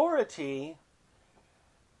 Authority,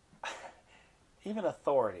 even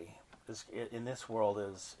authority in this world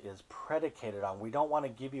is predicated on, we don't want to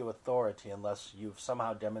give you authority unless you've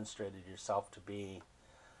somehow demonstrated yourself to be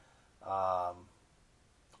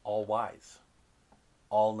all-wise,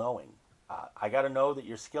 all-knowing. I got to know that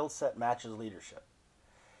your skill set matches leadership.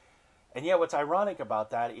 And yet what's ironic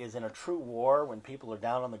about that is in a true war, when people are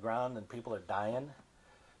down on the ground and people are dying,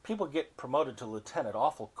 people get promoted to lieutenant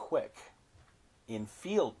awful quick in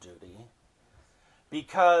field duty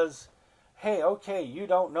because, hey, okay, you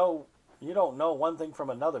don't know one thing from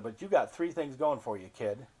another, but you got 3 things going for you,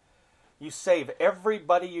 kid. You save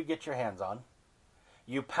everybody you get your hands on.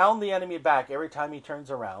 You pound the enemy back every time he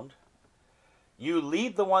turns around. You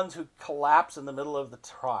lead the ones who collapse in the middle of the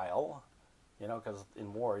trial, because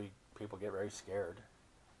in war people get very scared.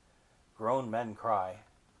 Grown men cry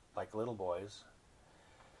like little boys.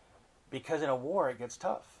 Because in a war it gets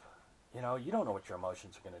tough. You don't know what your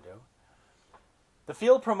emotions are going to do. The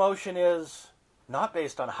field promotion is not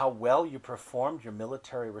based on how well you performed your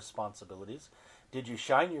military responsibilities. Did you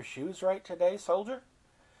shine your shoes right today, soldier?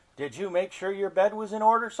 Did you make sure your bed was in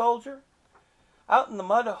order, soldier? Out in the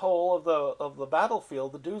mud hole of the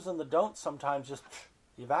battlefield, the do's and the don'ts sometimes just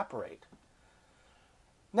evaporate.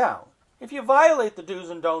 Now, if you violate the do's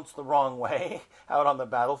and don'ts the wrong way out on the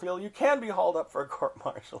battlefield, you can be hauled up for a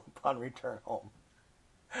court-martial upon return home.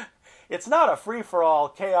 It's not a free-for-all,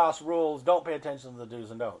 chaos rules, don't pay attention to the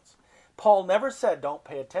do's and don'ts. Paul never said don't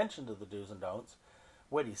pay attention to the do's and don'ts.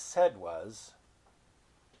 What he said was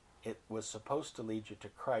it was supposed to lead you to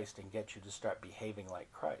Christ and get you to start behaving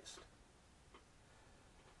like Christ.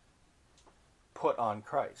 Put on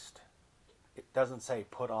Christ. It doesn't say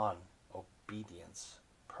put on obedience,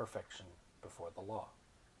 perfection before the law.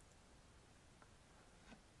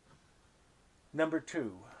 Number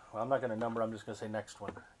 2. Well, I'm not going to number, I'm just going to say next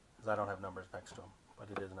one, because I don't have numbers next to them, but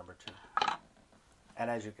it is number 2. And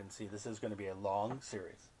as you can see, this is going to be a long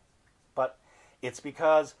series. But it's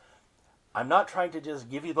because I'm not trying to just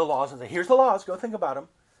give you the laws and say, here's the laws, go think about them.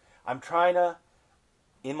 I'm trying to,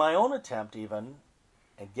 in my own attempt even,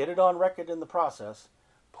 and get it on record in the process,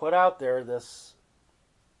 put out there this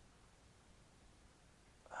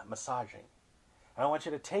massaging. I don't want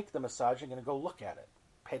you to take the massaging and go look at it.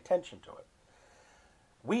 Pay attention to it.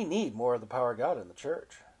 We need more of the power of God in the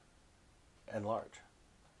church and large.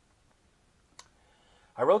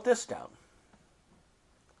 I wrote this down.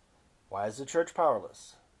 Why is the church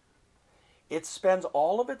powerless? It spends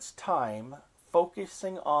all of its time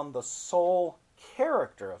focusing on the soul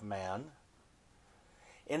character of man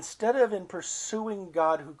instead of in pursuing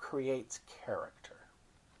God who creates character.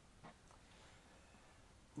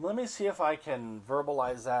 Let me see if I can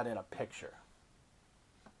verbalize that in a picture.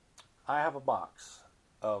 I have a box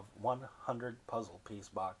of 100 puzzle piece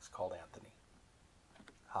box called Anthony.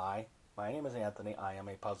 Hi, my name is Anthony. I am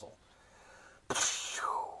a puzzle.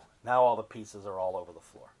 Now all the pieces are all over the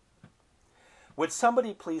floor. Would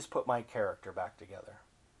somebody please put my character back together?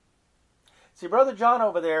 See, Brother John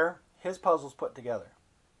over there, his puzzle's put together.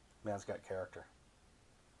 Man's got character.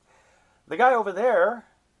 The guy over there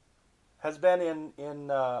has been in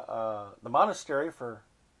the monastery for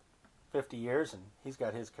 50 years, and he's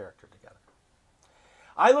got his character together.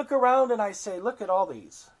 I look around and I say, look at all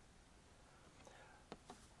these.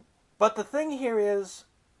 But the thing here is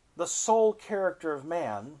the soul character of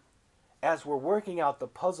man as we're working out the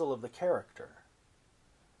puzzle of the character.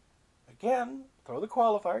 Again, throw the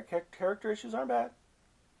qualifier, character issues aren't bad.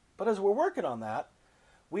 But as we're working on that,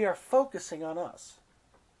 we are focusing on us.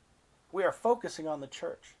 We are focusing on the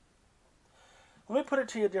church. Let me put it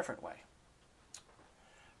to you a different way.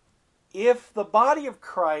 If the body of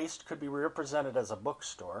Christ could be represented as a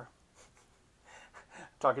bookstore,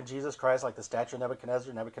 talking Jesus Christ like the statue of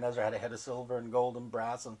Nebuchadnezzar. Nebuchadnezzar had a head of silver and gold and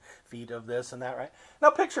brass and feet of this and that, right?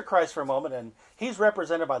 Now picture Christ for a moment, and he's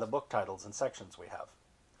represented by the book titles and sections we have.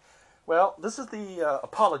 Well, this is the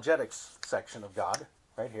apologetics section of God,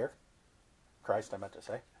 right here. Christ, I meant to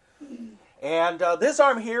say. And this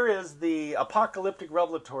arm here is the apocalyptic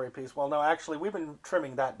revelatory piece. Well, no, actually, we've been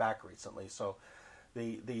trimming that back recently, so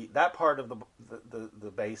that part of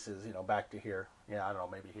the base is, back to here. Yeah, I don't know,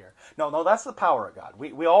 maybe here. No, that's the power of God.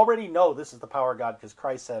 We already know this is the power of God because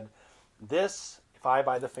Christ said, "This, if I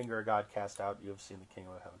by the finger of God cast out, you have seen the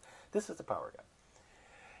kingdom of heaven." This is the power of God.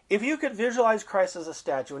 If you could visualize Christ as a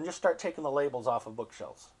statue and just start taking the labels off of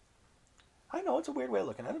bookshelves, I know it's a weird way of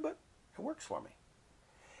looking at it, but it works for me.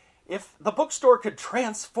 If the bookstore could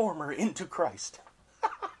transform her into Christ,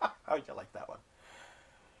 how would you like that one?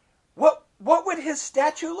 What would his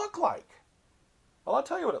statue look like? Well, I'll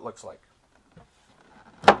tell you what it looks like.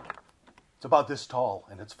 It's about this tall,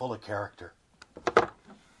 and it's full of character.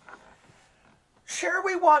 Sure,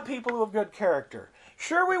 we want people who have good character.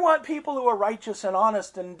 Sure, we want people who are righteous and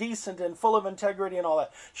honest and decent and full of integrity and all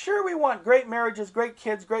that. Sure, we want great marriages, great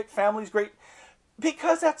kids, great families,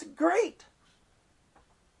 because that's great.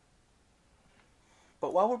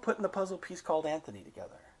 But while we're putting the puzzle piece called Anthony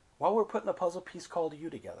together, while we're putting the puzzle piece called you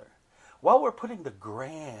together, while we're putting the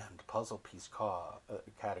grand puzzle piece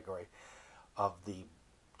category of the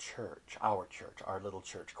church, our little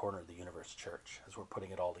church, corner of the universe church, as we're putting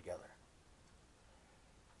it all together,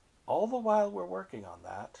 all the while we're working on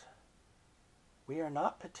that, we are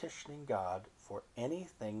not petitioning God for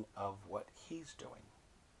anything of what He's doing.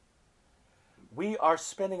 We are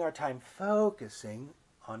spending our time focusing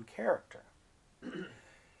on character.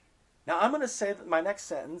 Now, I'm going to say that my next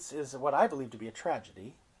sentence is what I believe to be a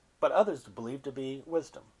tragedy, but others believe to be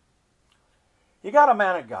wisdom. You got a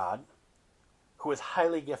man of God who is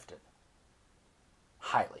highly gifted.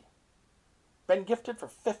 Highly. Been gifted for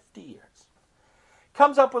 50 years.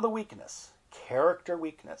 Comes up with a weakness. Character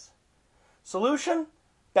weakness. Solution?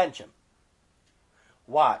 Bench him.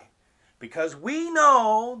 Why? Because we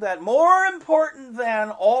know that more important than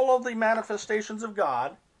all of the manifestations of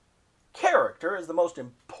God, character is the most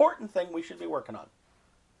important thing we should be working on.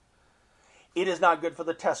 It is not good for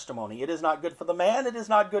the testimony. It is not good for the man. It is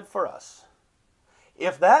not good for us.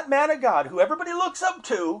 If that man of God, who everybody looks up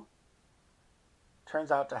to,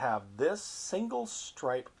 turns out to have this single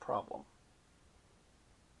stripe problem,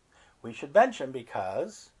 we should bench him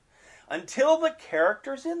because until the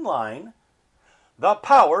character's in line, the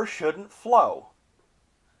power shouldn't flow.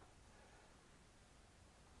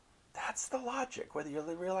 That's the logic, whether you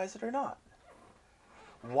realize it or not.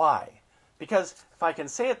 Why? Because, if I can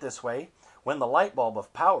say it this way, when the light bulb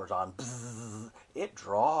of power's on, bzzz, it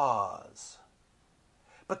draws.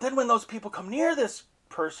 But then when those people come near this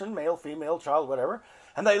person, male, female, child, whatever,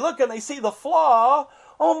 and they look and they see the flaw,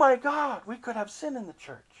 oh my God, we could have sin in the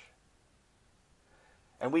church.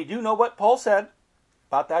 And we do know what Paul said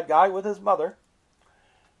about that guy with his mother.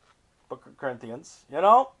 Book of Corinthians.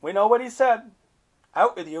 We know what he said.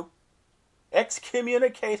 Out with you.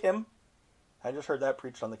 Excommunicate him. I just heard that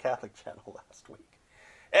preached on the Catholic channel last week.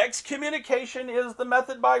 Excommunication is the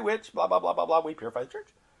method by which blah, blah, blah, blah, blah, we purify the church.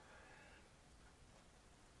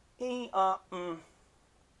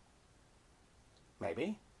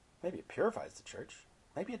 Maybe. Maybe it purifies the church.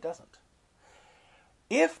 Maybe it doesn't.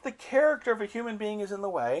 If the character of a human being is in the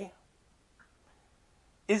way,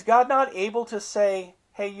 is God not able to say,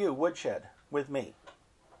 hey, you, woodshed, with me?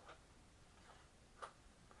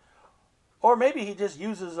 Or maybe he just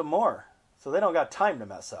uses them more, so they don't got time to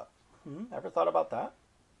mess up. Ever thought about that?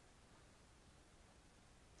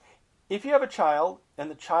 If you have a child,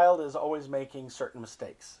 and the child is always making certain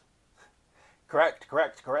mistakes, correct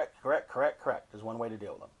is one way to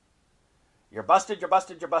deal with them. You're busted is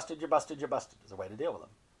a way to deal with them.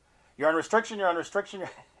 You're on restriction,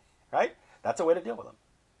 right? That's a way to deal with them.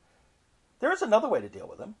 There is another way to deal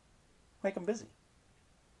with them. Make them busy.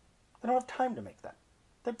 They don't have time to make that.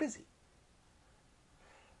 They're busy.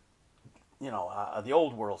 The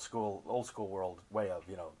old school world way of,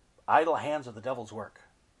 idle hands are the devil's work.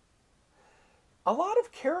 A lot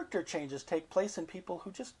of character changes take place in people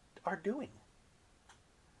who just are doing.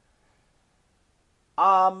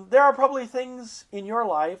 There are probably things in your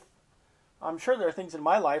life, I'm sure there are things in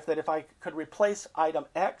my life that if I could replace item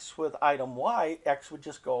X with item Y, X would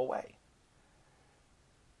just go away.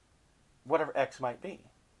 Whatever X might be.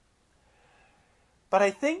 But I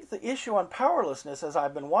think the issue on powerlessness, as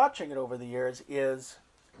I've been watching it over the years, is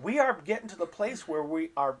we are getting to the place where we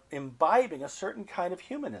are imbibing a certain kind of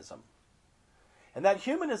humanism. And that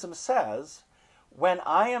humanism says, when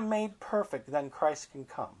I am made perfect, then Christ can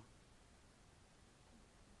come.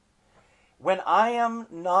 When I am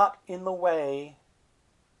not in the way,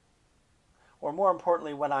 or more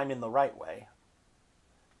importantly, when I'm in the right way,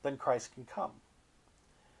 then Christ can come.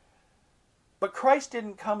 But Christ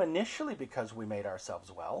didn't come initially because we made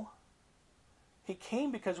ourselves well. He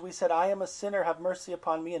came because we said, I am a sinner, have mercy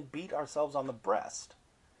upon me, and beat ourselves on the breast.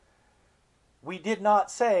 We did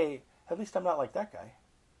not say, at least I'm not like that guy.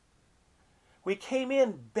 We came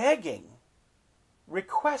in begging,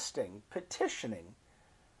 requesting, petitioning,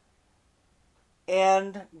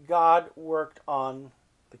 and God worked on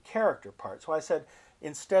the character part. So I said,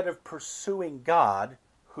 instead of pursuing God,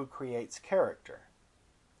 who creates character.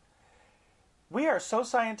 We are so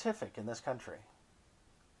scientific in this country,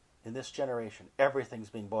 in this generation. Everything's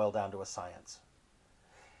being boiled down to a science.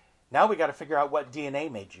 Now we got to figure out what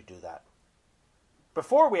DNA made you do that.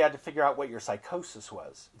 Before we had to figure out what your psychosis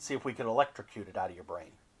was and see if we could electrocute it out of your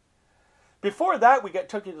brain. Before that, we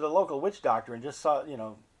took you to the local witch doctor and just saw,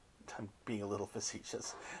 I'm being a little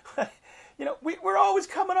facetious. We're always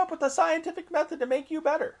coming up with a scientific method to make you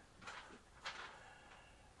better.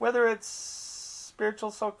 Whether it's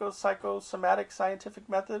spiritual, psychosomatic scientific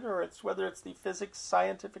method, or whether it's the physics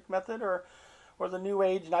scientific method, or the new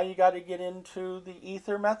age, now you got to get into the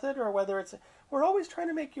ether method, or whether it's, we're always trying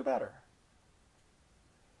to make you better.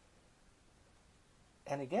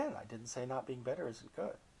 And again, I didn't say not being better isn't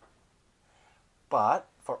good. But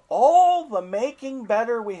for all the making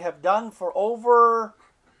better we have done for over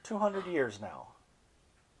 200 years now,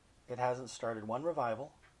 it hasn't started one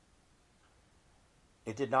revival.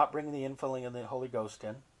 It did not bring the infilling of the Holy Ghost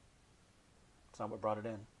in. It's not what brought it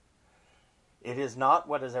in. It is not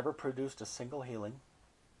what has ever produced a single healing.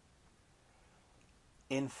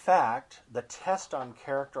 In fact, the test on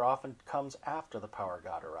character often comes after the power of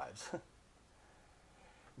God arrives.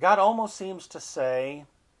 God almost seems to say,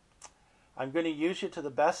 I'm going to use you to the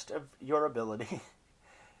best of your ability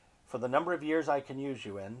for the number of years I can use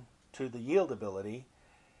you in, to the yieldability,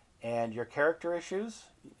 and your character issues,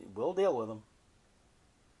 we'll deal with them.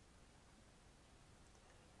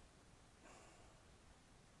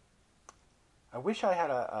 I wish I had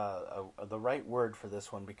the right word for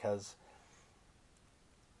this one, because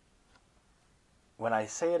when I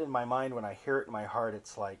say it in my mind, when I hear it in my heart,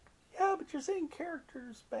 it's like, yeah, but you're saying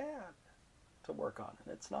character's bad to work on,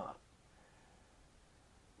 and it's not.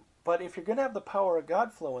 But if you're going to have the power of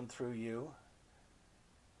God flowing through you,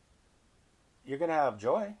 you're going to have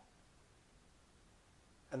joy.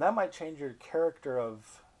 And that might change your character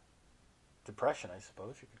of depression, I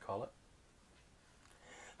suppose you could call it.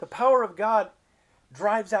 The power of God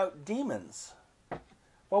drives out demons.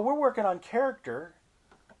 While we're working on character,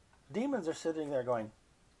 demons are sitting there going,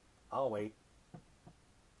 I'll wait.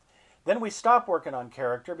 Then we stop working on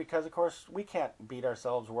character because, of course, we can't beat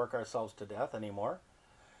ourselves, work ourselves to death anymore.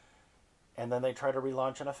 And then they try to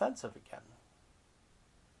relaunch an offensive again.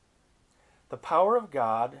 The power of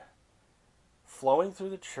God flowing through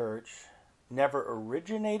the church never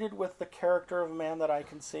originated with the character of man that I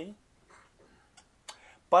can see.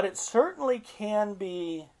 But it certainly can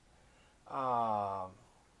be, what's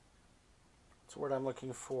the word I'm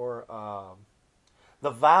looking for?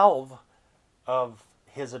 The valve of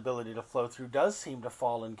his ability to flow through does seem to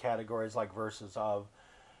fall in categories like verses of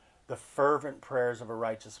the fervent prayers of a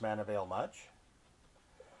righteous man avail much.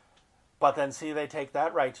 But then see, they take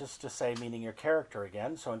that righteous to say, meaning your character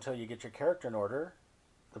again. So until you get your character in order,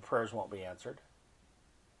 the prayers won't be answered.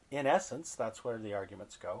 In essence, that's where the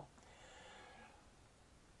arguments go.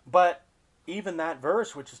 But even that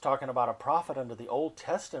verse, which is talking about a prophet under the Old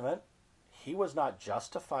Testament, he was not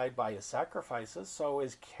justified by his sacrifices, so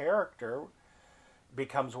his character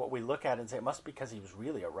becomes what we look at and say, it must be because he was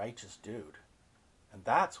really a righteous dude. And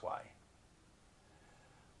that's why.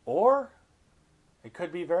 Or it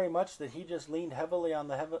could be very much that he just leaned heavily on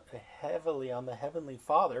the Heavenly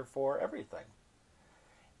Father for everything.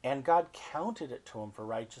 And God counted it to him for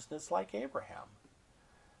righteousness like Abraham.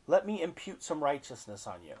 Let me impute some righteousness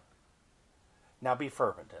on you. Now be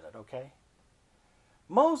fervent in it, okay?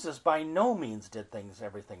 Moses by no means did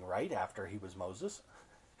everything right after he was Moses.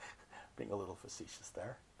 Being a little facetious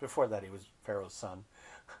there. Before that he was Pharaoh's son.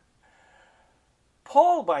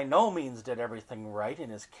 Paul by no means did everything right in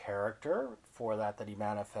his character. For that he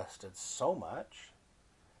manifested so much.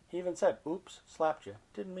 He even said, oops, slapped you.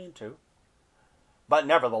 Didn't mean to. But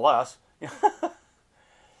nevertheless,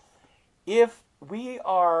 if we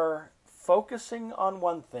are focusing on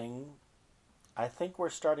one thing, I think we're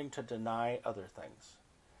starting to deny other things.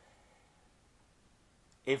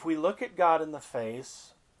 If we look at God in the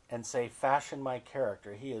face and say, fashion my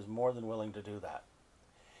character, he is more than willing to do that.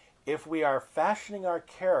 If we are fashioning our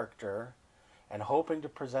character and hoping to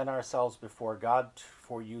present ourselves before God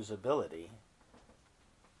for usability,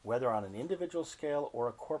 whether on an individual scale or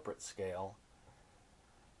a corporate scale,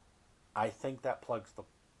 I think that plugs the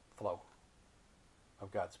flow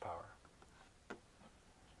of God's power.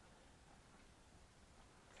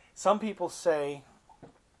 Some people say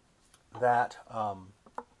that,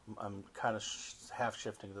 I'm kind of half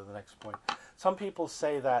shifting to the next point. Some people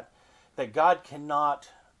say that God cannot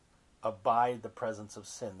abide the presence of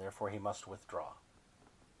sin, therefore he must withdraw.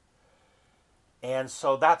 And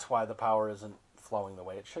so that's why the power isn't flowing the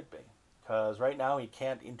way it should be. Because right now he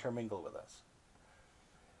can't intermingle with us.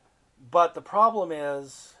 But the problem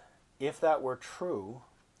is, if that were true,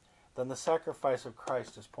 then the sacrifice of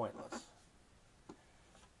Christ is pointless.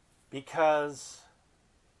 Because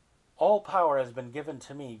all power has been given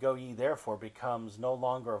to me, go ye therefore, becomes no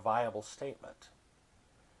longer a viable statement.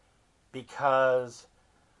 Because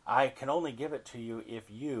I can only give it to you if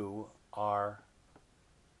you are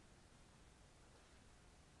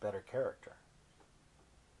better character.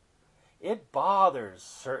 It bothers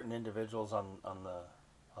certain individuals on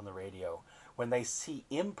the radio when they see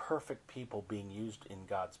imperfect people being used in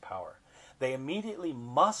God's power. They immediately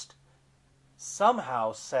must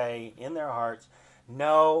somehow say in their hearts,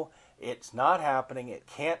 no, it's not happening, it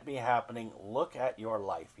can't be happening, look at your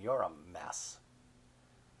life, you're a mess.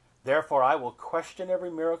 Therefore I will question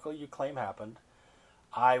every miracle you claim happened.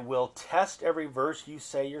 I will test every verse you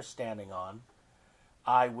say you're standing on.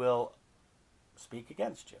 I will speak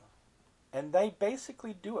against you. And they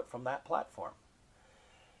basically do it from that platform.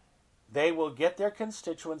 They will get their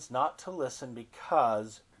constituents not to listen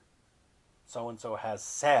because so-and-so has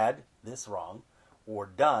said this wrong, or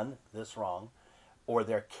done this wrong, or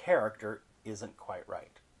their character isn't quite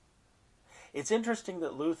right. It's interesting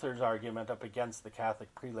that Luther's argument up against the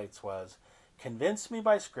Catholic prelates was, convince me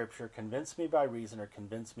by Scripture, convince me by reason, or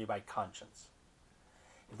convince me by conscience.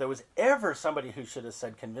 If there was ever somebody who should have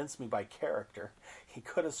said, convince me by character, he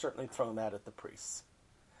could have certainly thrown that at the priests.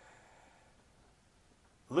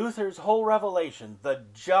 Luther's whole revelation, the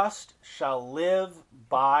just shall live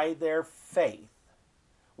by their faith,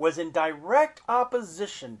 was in direct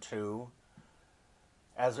opposition to,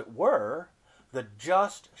 as it were, the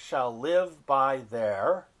just shall live by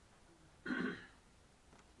their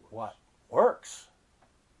what? Works.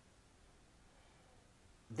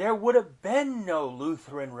 There would have been no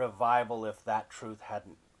Lutheran revival if that truth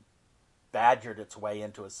hadn't badgered its way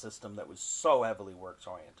into a system that was so heavily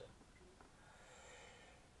works-oriented.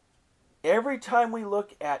 Every time we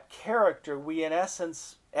look at character, we in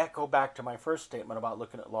essence echo back to my first statement about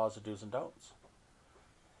looking at laws of do's and don'ts.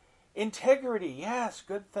 Integrity, yes,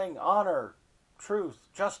 good thing. Honor, truth,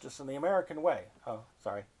 justice in the American way. Oh,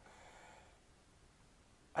 sorry.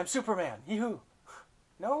 I'm Superman. Yee-hoo.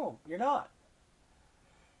 No, you're not.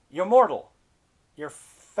 You're mortal. You're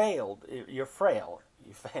failed. You're frail.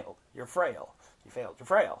 You failed. You're frail. You failed. You're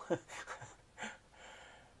frail.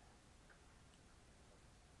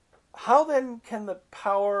 How then can the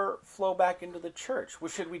power flow back into the church? Well,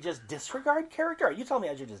 should we just disregard character? Are you telling me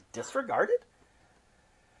I should just disregard it?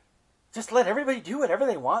 Just let everybody do whatever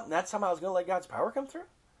they want and that somehow is going to let God's power come through?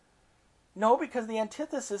 No, because the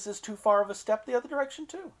antithesis is too far of a step the other direction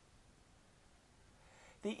too.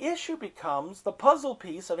 The issue becomes the puzzle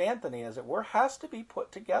piece of Anthony, as it were, has to be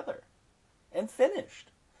put together and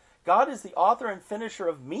finished. God is the author and finisher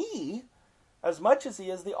of me as much as he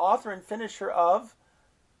is the author and finisher of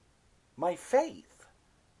my faith.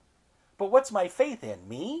 But what's my faith in?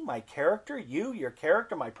 Me, my character, you, your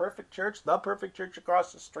character, my perfect church, the perfect church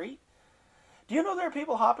across the street? Do you know there are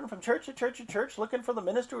people hopping from church to church to church looking for the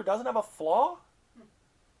minister who doesn't have a flaw?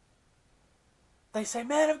 They say,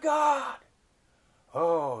 man of God.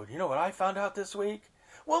 Oh, do you know what I found out this week?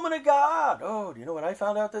 Woman of God. Oh, do you know what I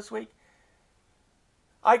found out this week?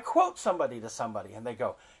 I quote somebody to somebody and they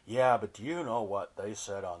go, yeah, but do you know what they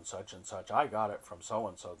said on such and such? I got it from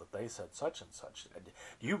so-and-so that they said such and such.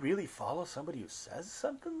 Do you really follow somebody who says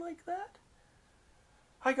something like that?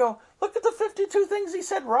 I go, look at the 52 things he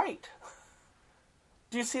said right.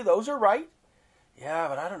 Do you see those are right? Yeah,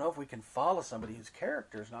 but I don't know if we can follow somebody whose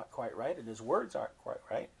character is not quite right and his words aren't quite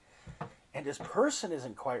right and his person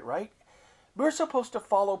isn't quite right. We're supposed to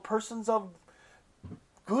follow persons of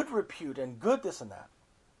good repute and good this and that.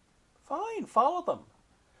 Fine, follow them.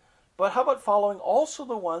 But how about following also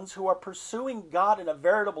the ones who are pursuing God in a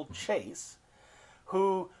veritable chase,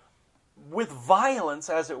 who with violence,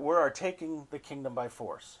 as it were, are taking the kingdom by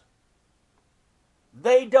force?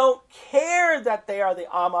 They don't care that they are the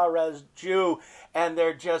Amarez Jew and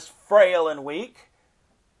they're just frail and weak.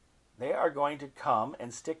 They are going to come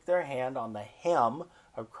and stick their hand on the hem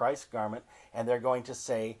of Christ's garment and they're going to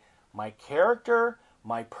say, my character,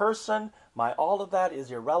 my person, my all of that is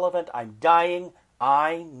irrelevant. I'm dying.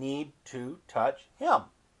 I need to touch him.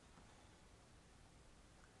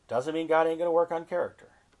 Doesn't mean God ain't going to work on character.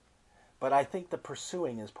 But I think the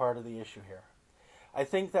pursuing is part of the issue here. I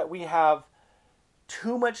think that we have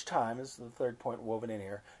too much time, this is the third point woven in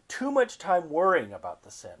here, too much time worrying about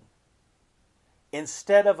the sin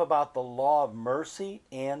instead of about the law of mercy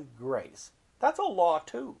and grace. That's a law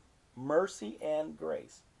too. Mercy and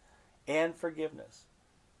grace and forgiveness.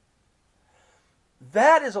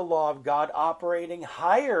 That is a law of God operating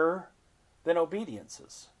higher than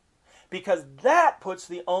obediences. Because that puts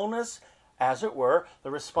the onus, as it were,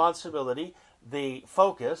 the responsibility, the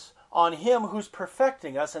focus on him who's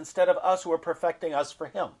perfecting us instead of us who are perfecting us for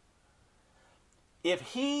him. If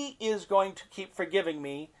he is going to keep forgiving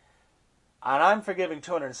me, and I'm forgiving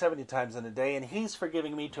 270 times in a day, and he's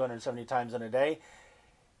forgiving me 270 times in a day,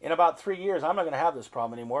 in about 3 years, I'm not going to have this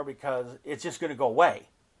problem anymore because it's just going to go away.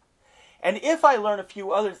 And if I learn a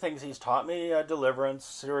few other things he's taught me, deliverance,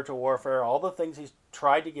 spiritual warfare, all the things he's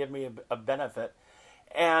tried to give me a benefit,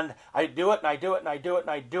 and I do it, and I do it, and I do it,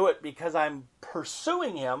 and I do it because I'm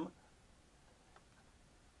pursuing him,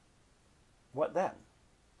 what then?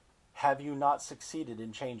 Have you not succeeded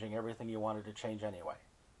in changing everything you wanted to change anyway?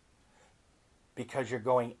 Because you're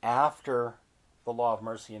going after the law of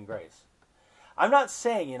mercy and grace. I'm not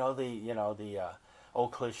saying, the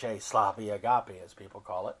old cliche, sloppy agape, as people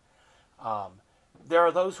call it. There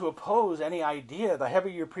are those who oppose any idea. The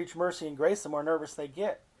heavier you preach mercy and grace, the more nervous they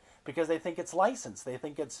get. Because they think it's license. They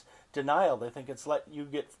think it's denial. They think it's let you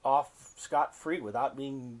get off scot-free without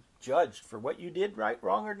being judged for what you did right,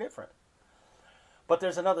 wrong, or different. But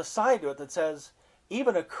there's another side to it that says,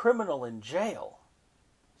 even a criminal in jail,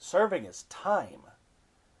 serving his time,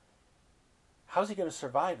 how's he going to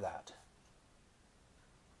survive that?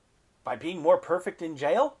 By being more perfect in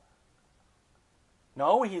jail?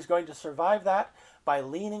 No, he's going to survive that by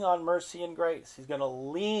leaning on mercy and grace. He's going to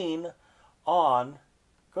lean on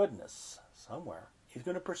goodness somewhere. He's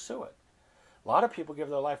going to pursue it. A lot of people give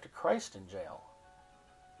their life to Christ in jail.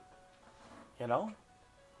 It's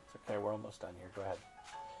okay, we're almost done here. Go ahead.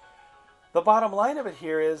 The bottom line of it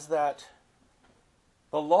here is that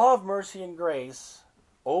the law of mercy and grace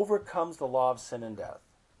overcomes the law of sin and death.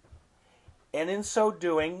 And in so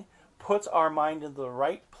doing, puts our mind in the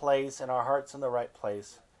right place and our hearts in the right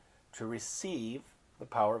place to receive the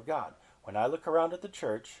power of God. When I look around at the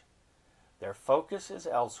church, their focus is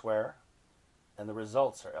elsewhere and the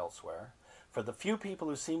results are elsewhere. For the few people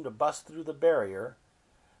who seem to bust through the barrier,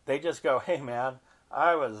 they just go, hey man,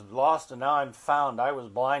 I was lost and now I'm found. I was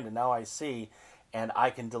blind and now I see. And I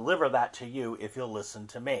can deliver that to you if you'll listen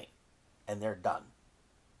to me. And they're done.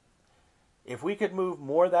 If we could move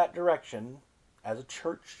more that direction as a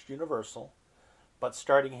church universal, but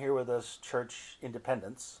starting here with us church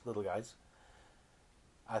independents, little guys,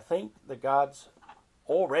 I think that God's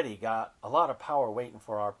already got a lot of power waiting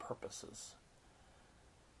for our purposes.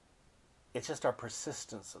 It's just our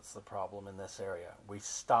persistence that's the problem in this area. We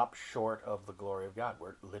stop short of the glory of God.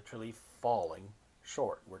 We're literally falling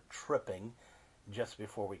short. We're tripping just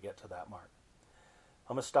before we get to that mark.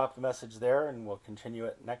 I'm going to stop the message there, and we'll continue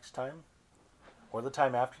it next time, or the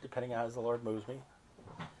time after, depending on how the Lord moves me.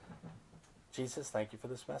 Jesus, thank you for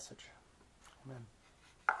this message. Amen.